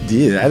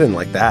 Yeah, I didn't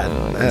like that. I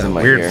had it's a in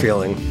my weird ear.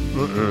 feeling.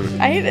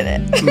 I hated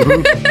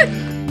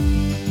it.